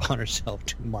took it upon herself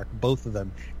to mark both of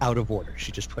them out of order.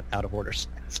 She just put out of order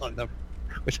signs on them,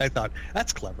 which I thought,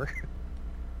 that's clever.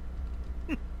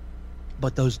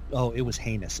 But it was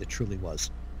heinous. It truly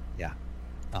was. Yeah.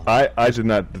 I did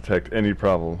not detect any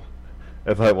problem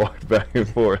as I walked back and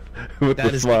forth with that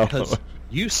the is smile. Because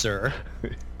you, sir,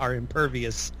 are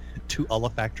impervious to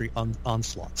olfactory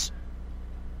onslaughts.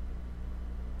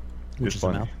 Which is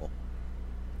funny. a mouthful.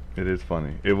 It is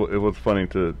funny. It was funny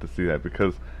to see that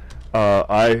because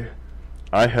I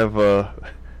have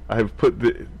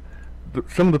put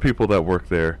some of the people that work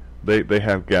there, they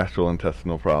have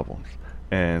gastrointestinal problems,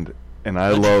 and I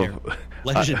love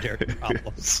legendary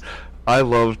problems. I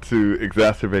love to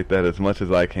exacerbate that as much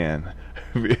as I can,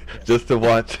 just to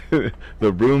watch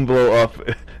the room blow up,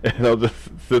 and I'll just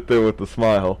sit there with a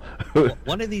smile. Well,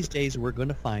 one of these days, we're going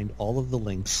to find all of the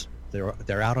links.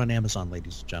 They're out on Amazon,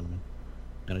 ladies and gentlemen.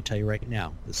 I'm going to tell you right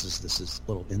now. This is a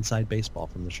little inside baseball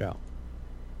from the show.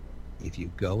 If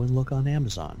you go and look on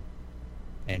Amazon,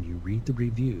 and you read the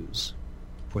reviews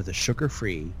for the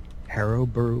sugar-free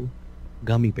Haribo Brew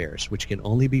gummy bears, which can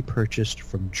only be purchased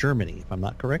from Germany, if I'm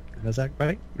not correct. Is that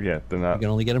right? Yeah, they're not. You can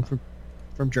only get them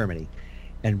from Germany.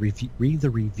 And read the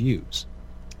reviews.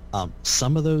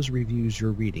 Some of those reviews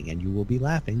you're reading, and you will be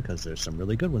laughing because there's some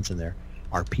really good ones in there,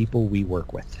 are people we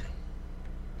work with.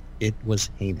 It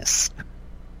was heinous.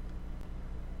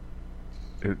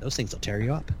 Those things will tear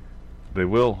you up. They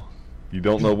will. You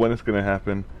don't know when it's going to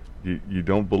happen. You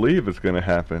don't believe it's going to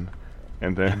happen.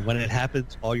 And when it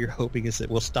happens, all you're hoping is it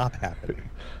will stop happening.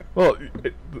 Well,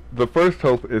 the first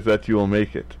hope is that you will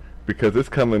make it, because it's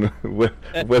coming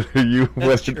whether you...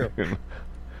 That's true.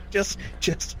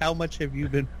 Just how much have you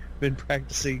been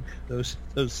practicing those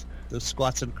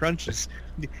squats and crunches?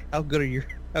 How good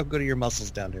are your muscles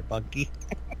down there, Bunky?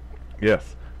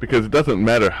 Yes, because it doesn't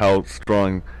matter how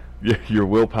strong your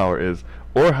willpower is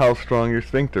or how strong your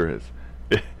sphincter is.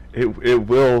 It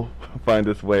will find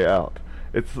its way out.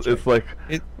 It's like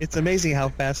it's amazing how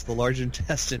fast the large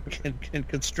intestine can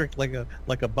constrict like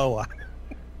a boa.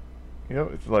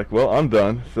 It's like, well, I'm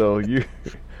done. So you.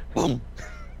 Boom.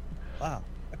 Wow.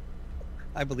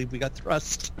 I believe we got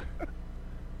thrust.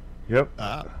 Yep.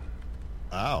 Ow.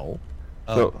 Oh,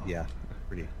 So- yeah,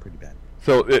 pretty bad.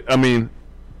 So, I mean,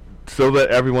 so that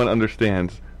everyone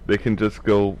understands, they can just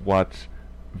go watch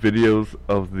videos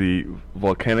of the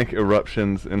volcanic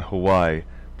eruptions in Hawaii,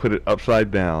 put it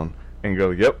upside down, and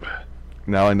go, yep,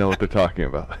 now I know what they're talking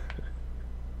about.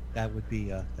 That would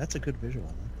be that's a good visual. I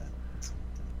like that.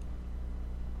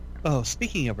 Oh,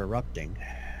 speaking of erupting,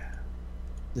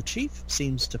 the chief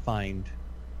seems to find,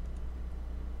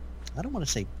 I don't want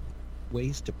to say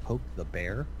ways to poke the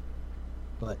bear,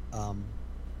 but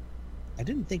I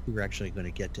didn't think we were actually going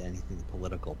to get to anything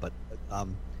political, but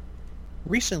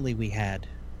recently we had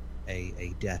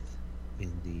a death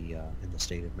in the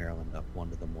state of Maryland of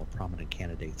one of the more prominent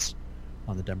candidates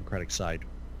on the Democratic side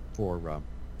for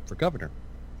governor.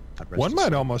 God rest One his might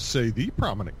soul. almost say the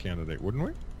prominent candidate, wouldn't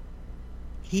we?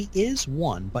 He is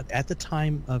one, but at the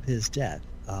time of his death,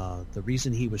 the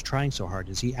reason he was trying so hard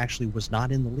is he actually was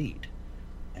not in the lead,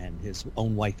 and his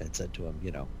own wife had said to him,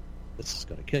 you know, this is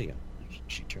going to kill you.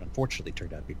 She unfortunately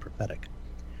turned out to be prophetic.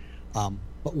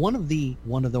 But one of the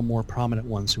more prominent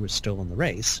ones who is still in the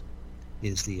race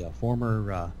is the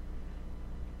former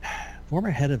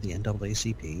head of the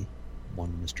NAACP,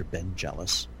 one Mr. Ben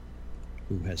Jealous,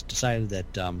 who has decided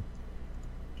that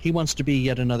he wants to be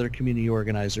yet another community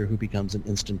organizer who becomes an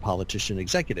instant politician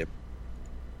executive,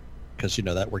 because you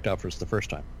know that worked out for us the first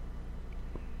time.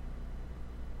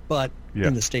 But Yeah.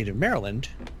 in the state of Maryland,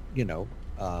 you know,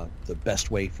 the best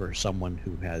way for someone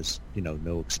who has, you know,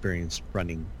 no experience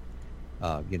running,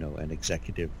 you know, an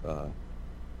executive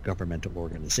governmental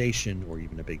organization or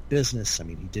even a big business. I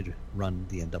mean, he did run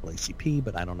the NAACP,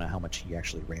 but I don't know how much he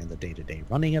actually ran the day-to-day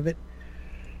running of it.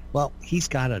 Well, he's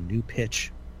got a new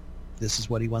pitch. This is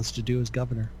what he wants to do as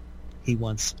governor. He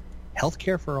wants health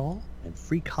care for all and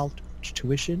free college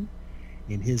tuition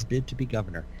in his bid to be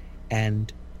governor.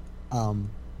 And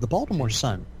the Baltimore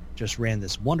Sun just ran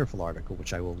this wonderful article,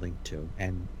 which I will link to,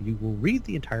 and you will read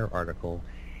the entire article,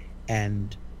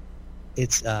 and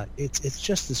it's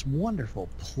just this wonderful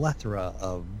plethora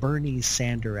of Bernie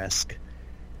Sanders-esque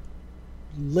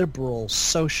liberal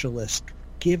socialist,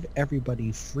 give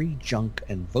everybody free junk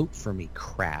and vote for me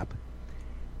crap,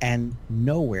 and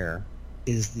nowhere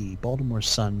is the Baltimore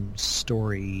Sun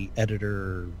story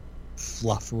editor,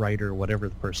 fluff writer, whatever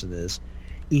the person is,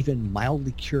 even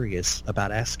mildly curious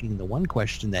about asking the one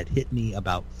question that hit me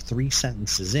about 3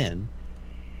 sentences in: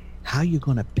 how are you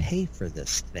going to pay for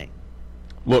this thing?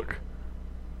 Look,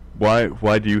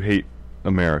 why do you hate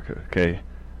America? Okay,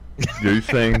 are you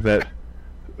saying that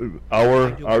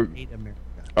Why do we hate America?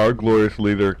 our glorious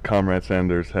leader, Comrade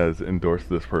Sanders, has endorsed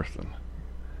this person?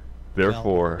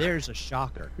 Therefore, Well, there's a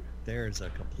shocker. There's a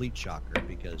complete shocker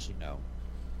because, you know,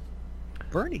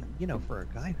 Bernie, you know, for a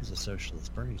guy who's a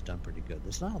socialist, Bernie's done pretty good.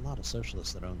 There's not a lot of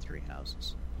socialists that own 3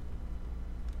 houses.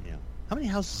 You know, how many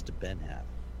houses did Ben have?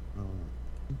 I don't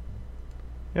know.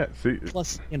 yeah. See,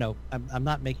 Plus, you know, I'm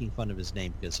not making fun of his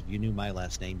name because if you knew my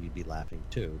last name, you'd be laughing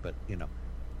too. But, you know,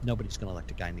 nobody's going to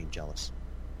elect a guy named Jealous.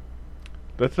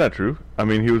 that's not true. I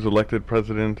mean, he was elected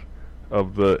president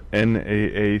of the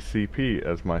NAACP,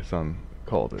 as my son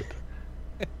called it.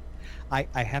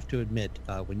 I have to admit,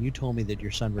 when you told me that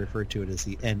your son referred to it as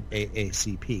the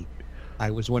NAACP,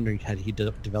 I was wondering had he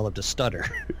developed a stutter.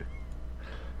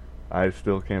 I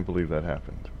still can't believe that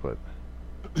happened, but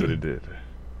it did.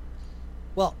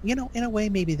 Well, you know, in a way,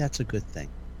 maybe that's a good thing,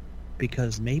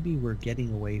 because maybe we're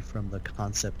getting away from the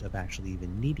concept of actually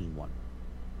even needing one.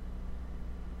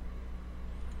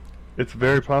 It's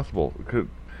very possible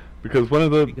because one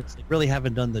of the Because they really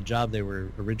haven't done the job they were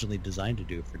originally designed to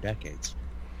do for decades.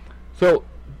 so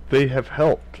they have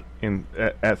helped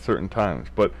at certain times,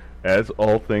 but as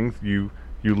all things, you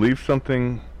leave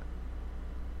something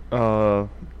to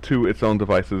its own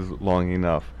devices long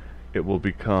enough, it will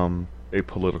become a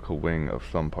political wing of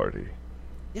some party.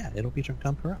 Yeah, it'll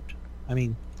become corrupt. I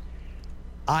mean,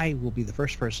 I will be the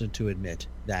first person to admit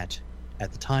that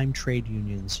at the time trade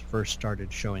unions first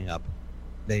started showing up,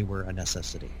 they were a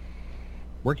necessity.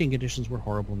 Working conditions were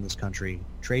horrible in this country.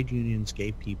 Trade unions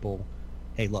gave people,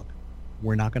 hey, look,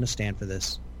 we're not going to stand for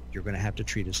this. You're going to have to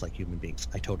treat us like human beings.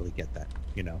 I totally get that,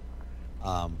 you know.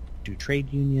 Do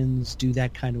trade unions do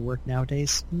that kind of work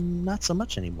nowadays? Not so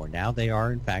much anymore. Now they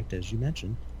are, in fact, as you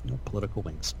mentioned, you know, political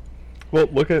wings. Well,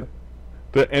 look at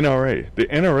the NRA. The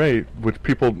NRA, which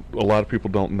a lot of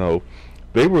people don't know,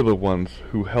 they were the ones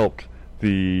who helped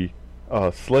the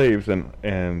slaves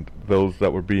and those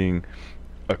that were being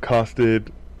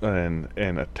accosted and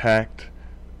attacked,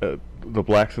 the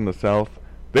blacks in the South.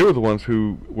 They were the ones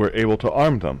who were able to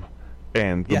arm them,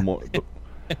 and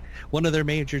One of their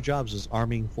major jobs is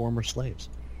arming former slaves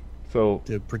so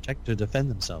to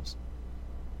defend themselves.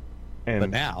 And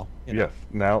but now, you know, yes,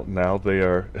 now they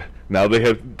are. Now they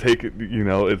have taken. You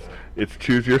know, it's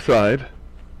choose your side.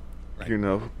 Right. You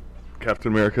know,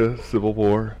 Captain America, Civil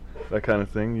War, that kind of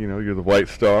thing. You know, you're the White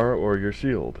Star or your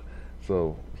Shield.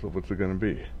 So what's it going to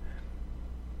be?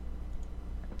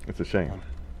 It's a shame.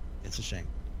 It's a shame.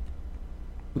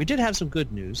 We did have some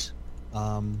good news.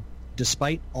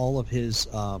 Despite all of his,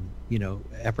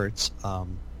 efforts,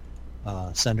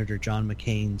 Senator John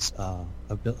McCain's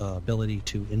ability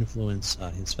to influence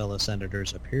his fellow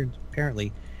senators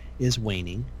apparently is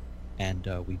waning, and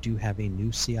we do have a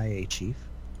new CIA chief.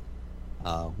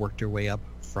 Worked her way up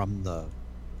from the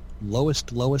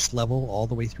lowest level all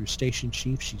the way through station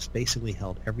chief. She's basically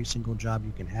held every single job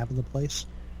you can have in the place.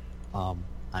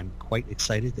 I'm quite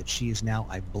excited that she is now,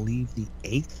 I believe, the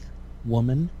 8th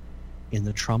woman in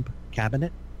the Trump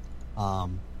cabinet.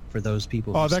 For those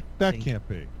people, oh, that can't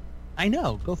be. I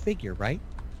know. Go figure, right?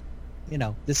 You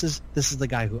know, this is the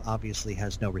guy who obviously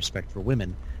has no respect for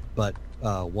women, but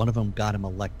one of them got him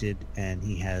elected, and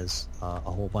he has a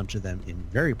whole bunch of them in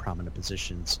very prominent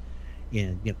positions.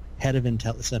 In head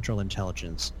of Central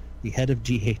Intelligence, the head of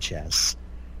DHS,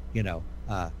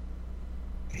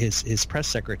 his press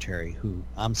secretary, who,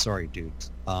 I'm sorry,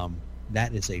 dudes,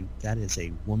 that is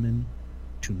a woman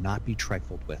to not be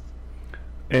trifled with.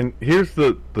 And here's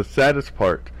the saddest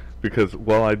part, because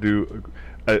while I do,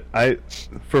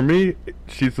 for me,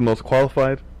 she's the most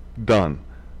qualified. Done.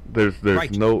 There's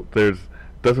right.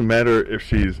 Doesn't matter if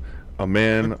she's a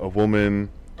man, a woman.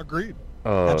 Agreed.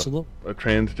 Absolutely. A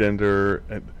transgender,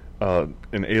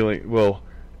 an alien. Well,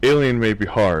 alien may be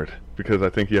hard because I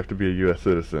think you have to be a U.S.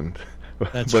 citizen.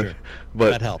 That's true.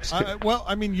 But that helps. Well,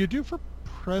 I mean, you do for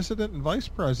president and vice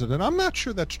president. I'm not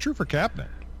sure that's true for cabinet.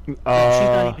 She's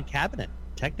not even cabinet.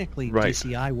 Technically, right.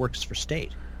 DCI works for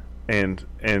state. And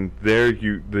there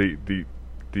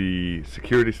the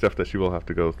security stuff that she will have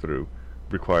to go through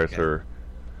requires her.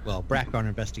 Well, background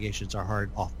investigations are hard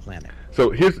off planet.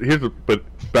 So but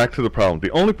back to the problem.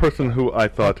 The only person who I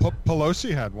thought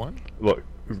Pelosi had one. Look,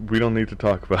 we don't need to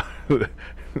talk about the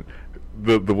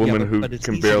woman who but it's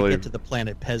can easy barely to get to the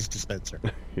Planet Pez dispenser.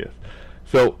 Yes.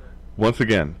 So once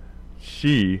again,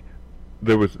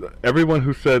 there was everyone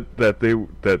who said that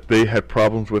they had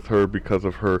problems with her because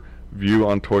of her view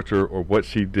on torture or what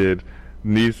she did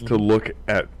needs to look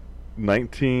at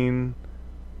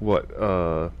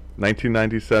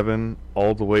 1997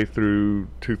 all the way through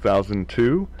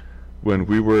 2002 when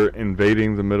we were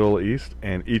invading the Middle East,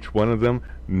 and each one of them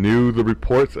knew the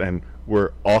reports and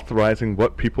were authorizing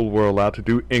what people were allowed to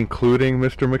do, including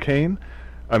Mr. McCain.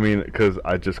 I mean, because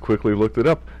I just quickly looked it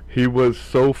up. He was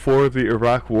so for the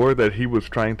Iraq War that he was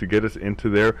trying to get us into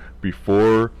there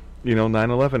before,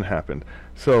 9/11 happened.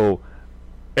 So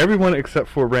everyone except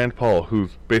for Rand Paul,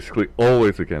 who's basically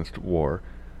always against war,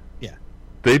 yeah,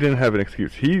 they didn't have an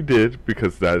excuse. He did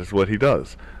because that is what he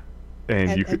does.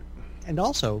 And you could. And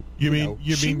also,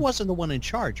 she wasn't the one in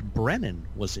charge. Brennan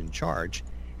was in charge,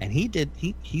 and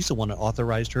he's the one that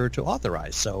authorized her to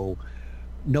authorize. So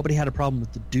nobody had a problem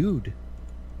with the dude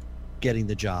getting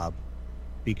the job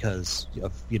because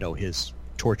of his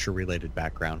torture related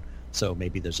background. So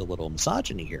maybe there's a little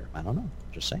misogyny here. I don't know.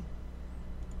 Just saying.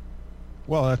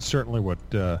 Well, that's certainly what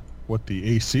the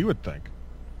AC would think.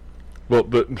 Well,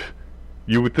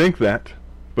 you would think that,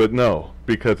 but no,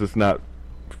 because it's not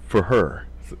for her,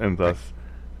 and thus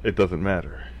it doesn't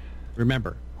matter.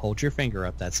 Remember, hold your finger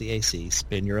up. That's the AC.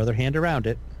 Spin your other hand around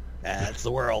it. That's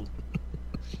the world.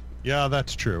 Yeah,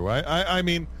 that's true. I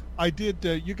mean, I did.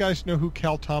 You guys know who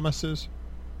Cal Thomas is?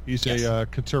 He's a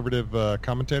conservative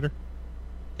commentator.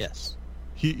 Yes.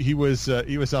 He was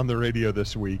on the radio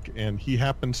this week, and he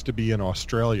happens to be in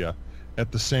Australia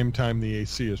at the same time the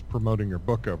AC is promoting her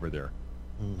book over there.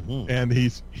 Mm-hmm. And he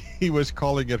was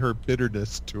calling it her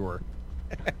bitterness tour.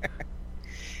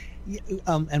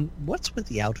 And what's with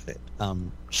the outfit?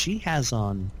 She has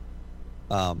on,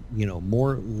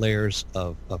 more layers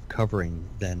of covering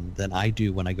than I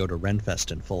do when I go to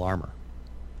Renfest in full armor.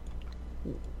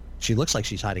 She looks like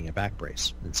she's hiding a back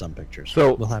brace in some pictures.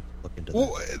 So we'll have to look into that.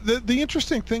 Well, the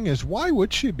interesting thing is, why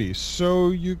would she be? So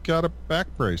you got a back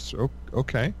brace?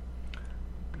 Okay.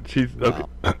 She's okay.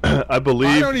 I believe.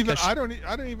 I don't even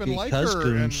like her. Because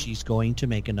Goon, she's going to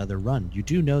make another run. You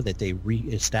do know that they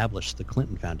re-established the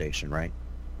Clinton Foundation, right?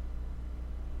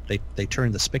 They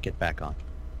turned the spigot back on.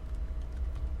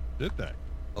 Did they?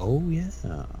 Oh yeah.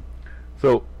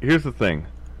 So here's the thing.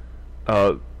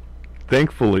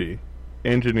 Thankfully,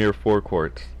 Engineer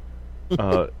Forecourts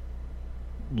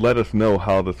let us know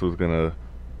how this was going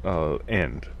to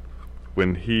end.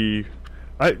 When you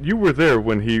were there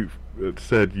when he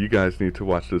said you guys need to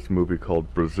watch this movie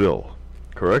called Brazil,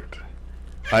 correct?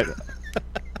 I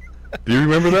do you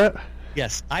remember that?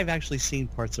 Yes, I've actually seen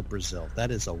parts of Brazil.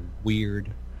 That is a weird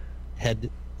head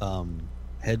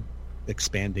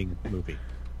expanding movie.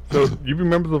 So you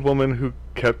remember the woman who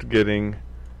kept getting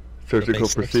surgical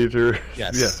basics? procedure?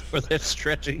 Yes. Yes. Where they're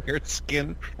stretching her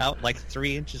skin out like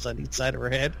 3 inches on each side of her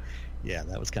head. Yeah,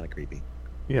 that was kind of creepy.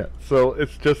 Yeah. So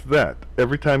it's just that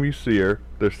every time you see her,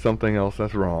 there's something else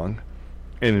that's wrong,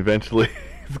 and eventually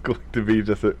it's going to be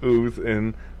just an ooze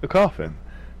in a coffin.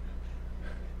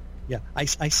 Yeah, I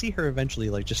see her eventually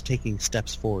like just taking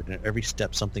steps forward, and at every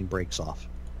step something breaks off,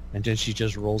 and then she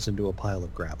just rolls into a pile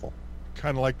of gravel.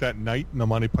 Kind of like that knight in the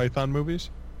Monty Python movies.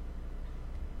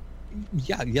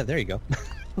 Yeah, there you go.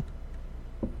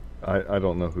 I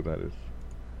don't know who that is.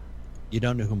 You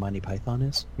don't know who Monty Python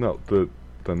is? No, the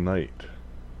knight.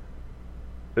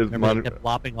 Is Remember Monty... he kept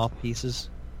lopping off pieces?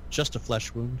 Just a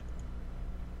flesh wound.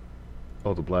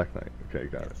 Oh, the Black Knight. Okay,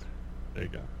 got it. There you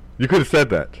go. You could have said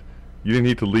that. You didn't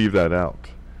need to leave that out.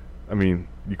 I mean,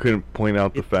 you couldn't point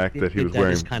out the fact that he was that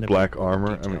wearing is kind of black a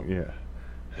armor. I detail. mean, yeah.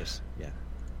 Yes, yeah.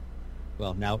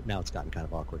 Well, now it's gotten kind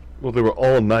of awkward. Well, they were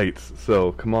all knights,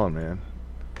 so come on, man.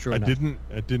 True I enough.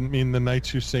 didn't mean the knights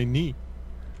who say ni,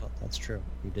 Well, that's true.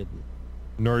 You didn't.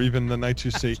 nor even the knights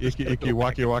who say Just iki gonna iki go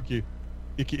waki waki,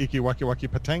 iki iki waki waki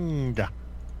patanga.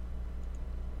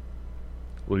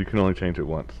 Well, you can only change it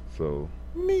once, so...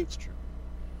 It's true.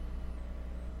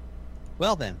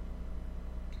 Well then,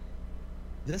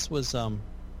 this was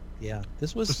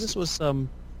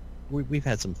we've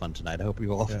had some fun tonight. I hope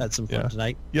you all Yeah, had some fun yeah.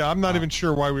 tonight. Yeah, I'm not even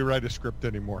sure why we write a script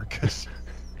anymore. Cause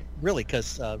Really,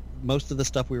 because most of the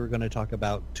stuff we were going to talk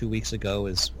about 2 weeks ago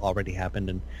has already happened,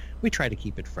 and we try to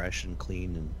keep it fresh and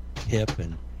clean and hip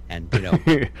and you know.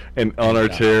 and on our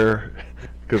chair,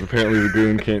 because apparently the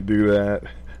goon can't do that.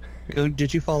 Goon,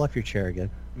 did you fall off your chair again?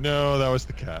 no, that was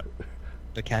the cat.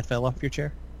 The cat fell off your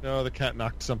chair? No, the cat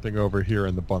knocked something over here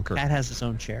in the bunker. Cat has its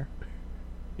own chair.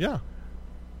 Yeah.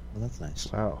 Well, that's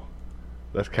nice. Wow.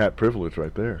 That's cat privilege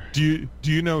right there. Do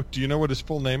you know what his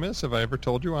full name is? Have I ever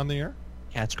told you on the air?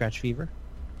 Cat scratch fever?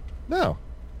 No.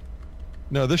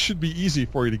 No, this should be easy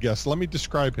for you to guess. Let me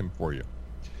describe him for you.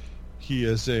 He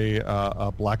is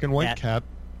a black and white cat.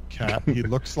 He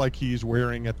looks like he's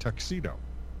wearing a tuxedo.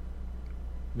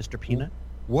 Mr. Peanut?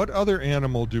 What other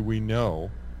animal do we know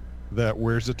that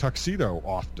wears a tuxedo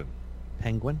often?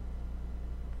 Penguin?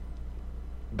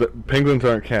 The penguins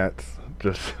aren't cats,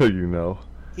 just so you know.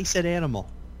 He said animal.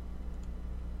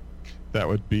 That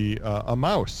would be a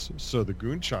mouse. So the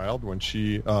Goon Child, when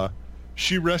she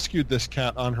rescued this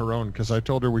cat on her own, because I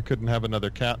told her we couldn't have another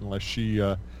cat unless she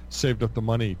saved up the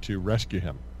money to rescue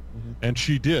him. Mm-hmm. And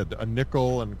she did, a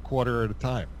nickel and a quarter at a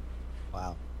time.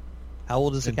 Wow. How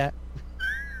old is the cat?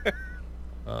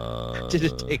 Did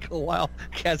it take a while?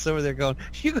 Cat's over there going,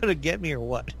 you going to get me or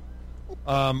what?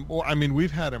 Well, I mean,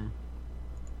 we've had him.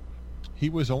 He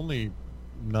was only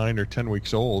 9 or 10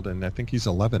 weeks old, and I think he's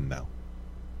 11 now.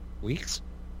 Weeks?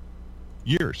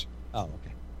 Years. Oh,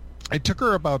 okay. It took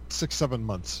her about 6-7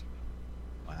 months.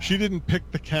 Wow. She didn't pick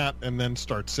the cat and then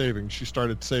start saving. She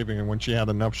started saving, and when she had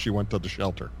enough, she went to the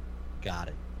shelter. Got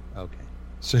it. Okay.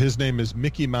 So his name is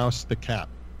Mickey Mouse the Cat.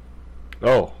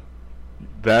 Oh,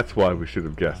 that's why we should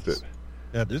have guessed it.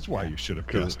 That is why you should have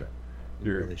Good. guessed it. We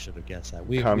Your really should have guessed that.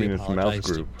 We communist mouse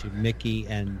apologize group. to Mickey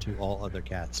and to all other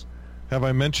cats. Have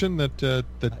I mentioned that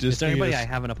Disney Is there anybody I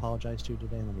haven't apologized to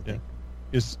today? Let me think.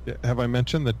 have I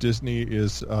mentioned that Disney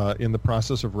is in the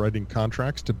process of writing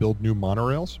contracts to build new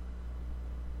monorails?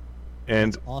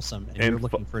 And That's awesome. And, and you're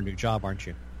looking for a new job, aren't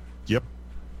you? Yep.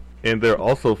 and they're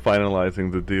also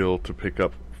finalizing the deal to pick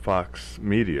up Fox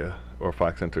Media or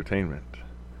Fox Entertainment.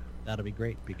 That'll be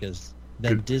great because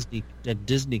then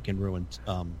Disney can ruin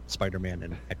Spider-Man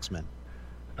and X-Men.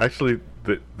 Actually,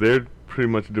 they're pretty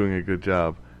much doing a good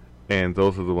job, and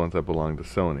those are the ones that belong to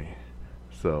Sony.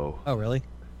 So, Oh, really?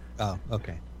 Oh,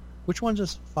 okay. Which ones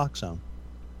does Fox own?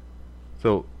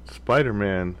 so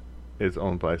Spider-Man is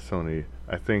owned by Sony.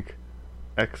 I think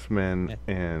X-Men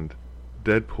and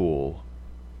Deadpool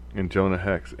and Jonah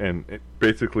Hex, and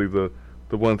basically the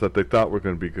ones that they thought were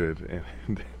going to be good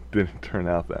and didn't turn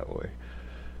out that way.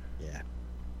 Yeah.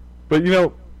 But you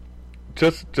know,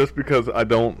 just because I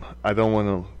don't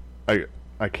want to,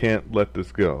 I can't let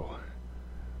this go.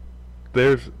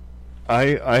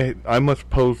 I must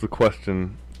pose the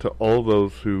question to all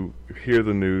those who hear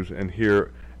the news and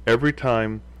hear every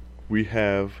time we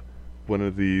have one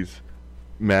of these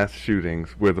mass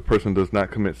shootings where the person does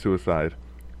not commit suicide.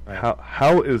 Right.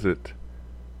 How is it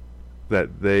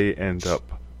that they end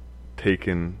up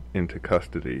taken into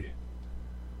custody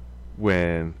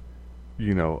when,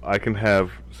 you know, I can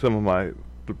have some of my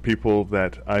the people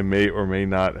that I may or may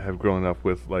not have grown up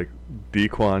with, like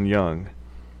Dequan Young,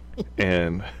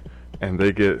 and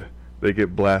they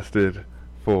get blasted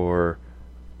for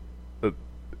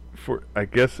I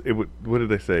guess it would, what did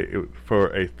they say?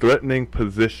 For a threatening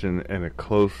position and a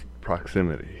close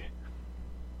proximity.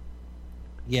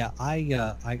 Yeah,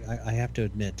 I have to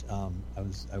admit, I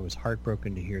was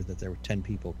heartbroken to hear that there were 10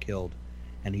 people killed,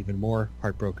 and even more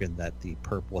heartbroken that the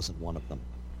perp wasn't one of them.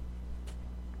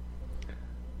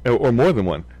 Or more than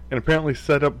one. And apparently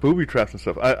set up booby traps and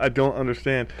stuff. I don't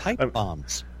understand. Pipe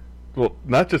bombs. Well,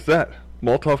 not just that.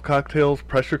 Molotov cocktails,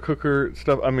 pressure cooker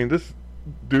stuff. I mean, this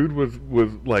dude was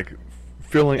like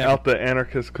filling out the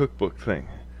anarchist cookbook thing.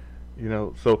 You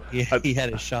know, so Yeah, he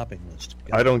had his shopping list.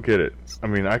 I don't get it. I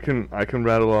mean, I can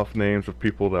rattle off names of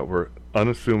people that were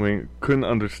unassuming, couldn't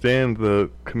understand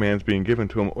the commands being given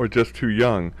to them, or just too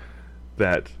young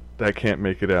that can't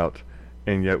make it out.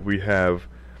 And yet we have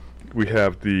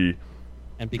the...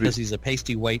 And because he's a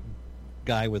pasty white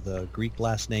guy with a Greek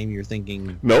last name, you're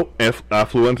thinking... Nope,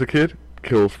 Affluenza Kid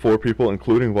kills 4 people,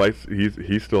 including whites.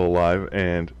 He's still alive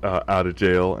and out of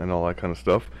jail and all that kind of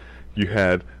stuff. You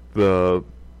had the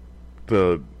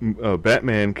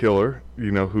Batman killer,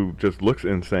 you know, who just looks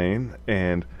insane,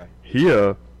 and he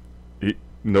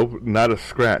not a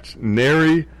scratch,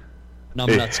 nary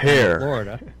a hair.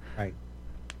 Florida, right?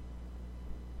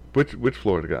 Which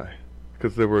Florida guy?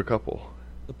 Because there were a couple.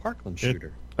 The Parkland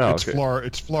shooter. It's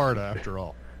Florida after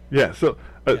all. Yeah. So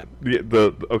that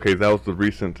was the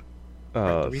recent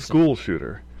school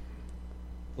shooter.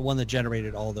 The one that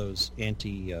generated all those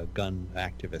anti-gun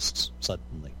activists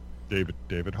suddenly.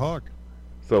 David Hogg.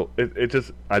 So it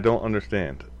just, I don't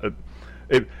understand.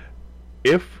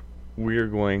 If we're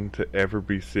going to ever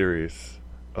be serious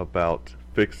about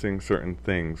fixing certain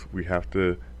things, we have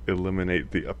to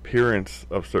eliminate the appearance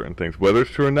of certain things, whether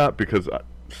it's true or not, because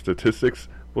statistics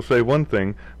will say one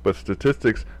thing, but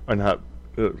statistics are not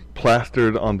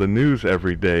plastered on the news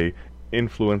every day,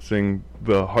 influencing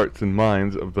the hearts and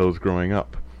minds of those growing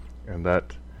up. And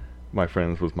that, my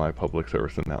friends, was my public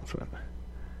service announcement.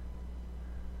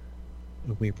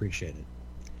 We appreciate it.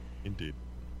 Indeed.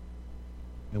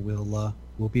 And we'll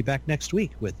be back next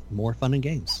week with more fun and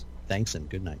games. Thanks and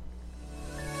good night.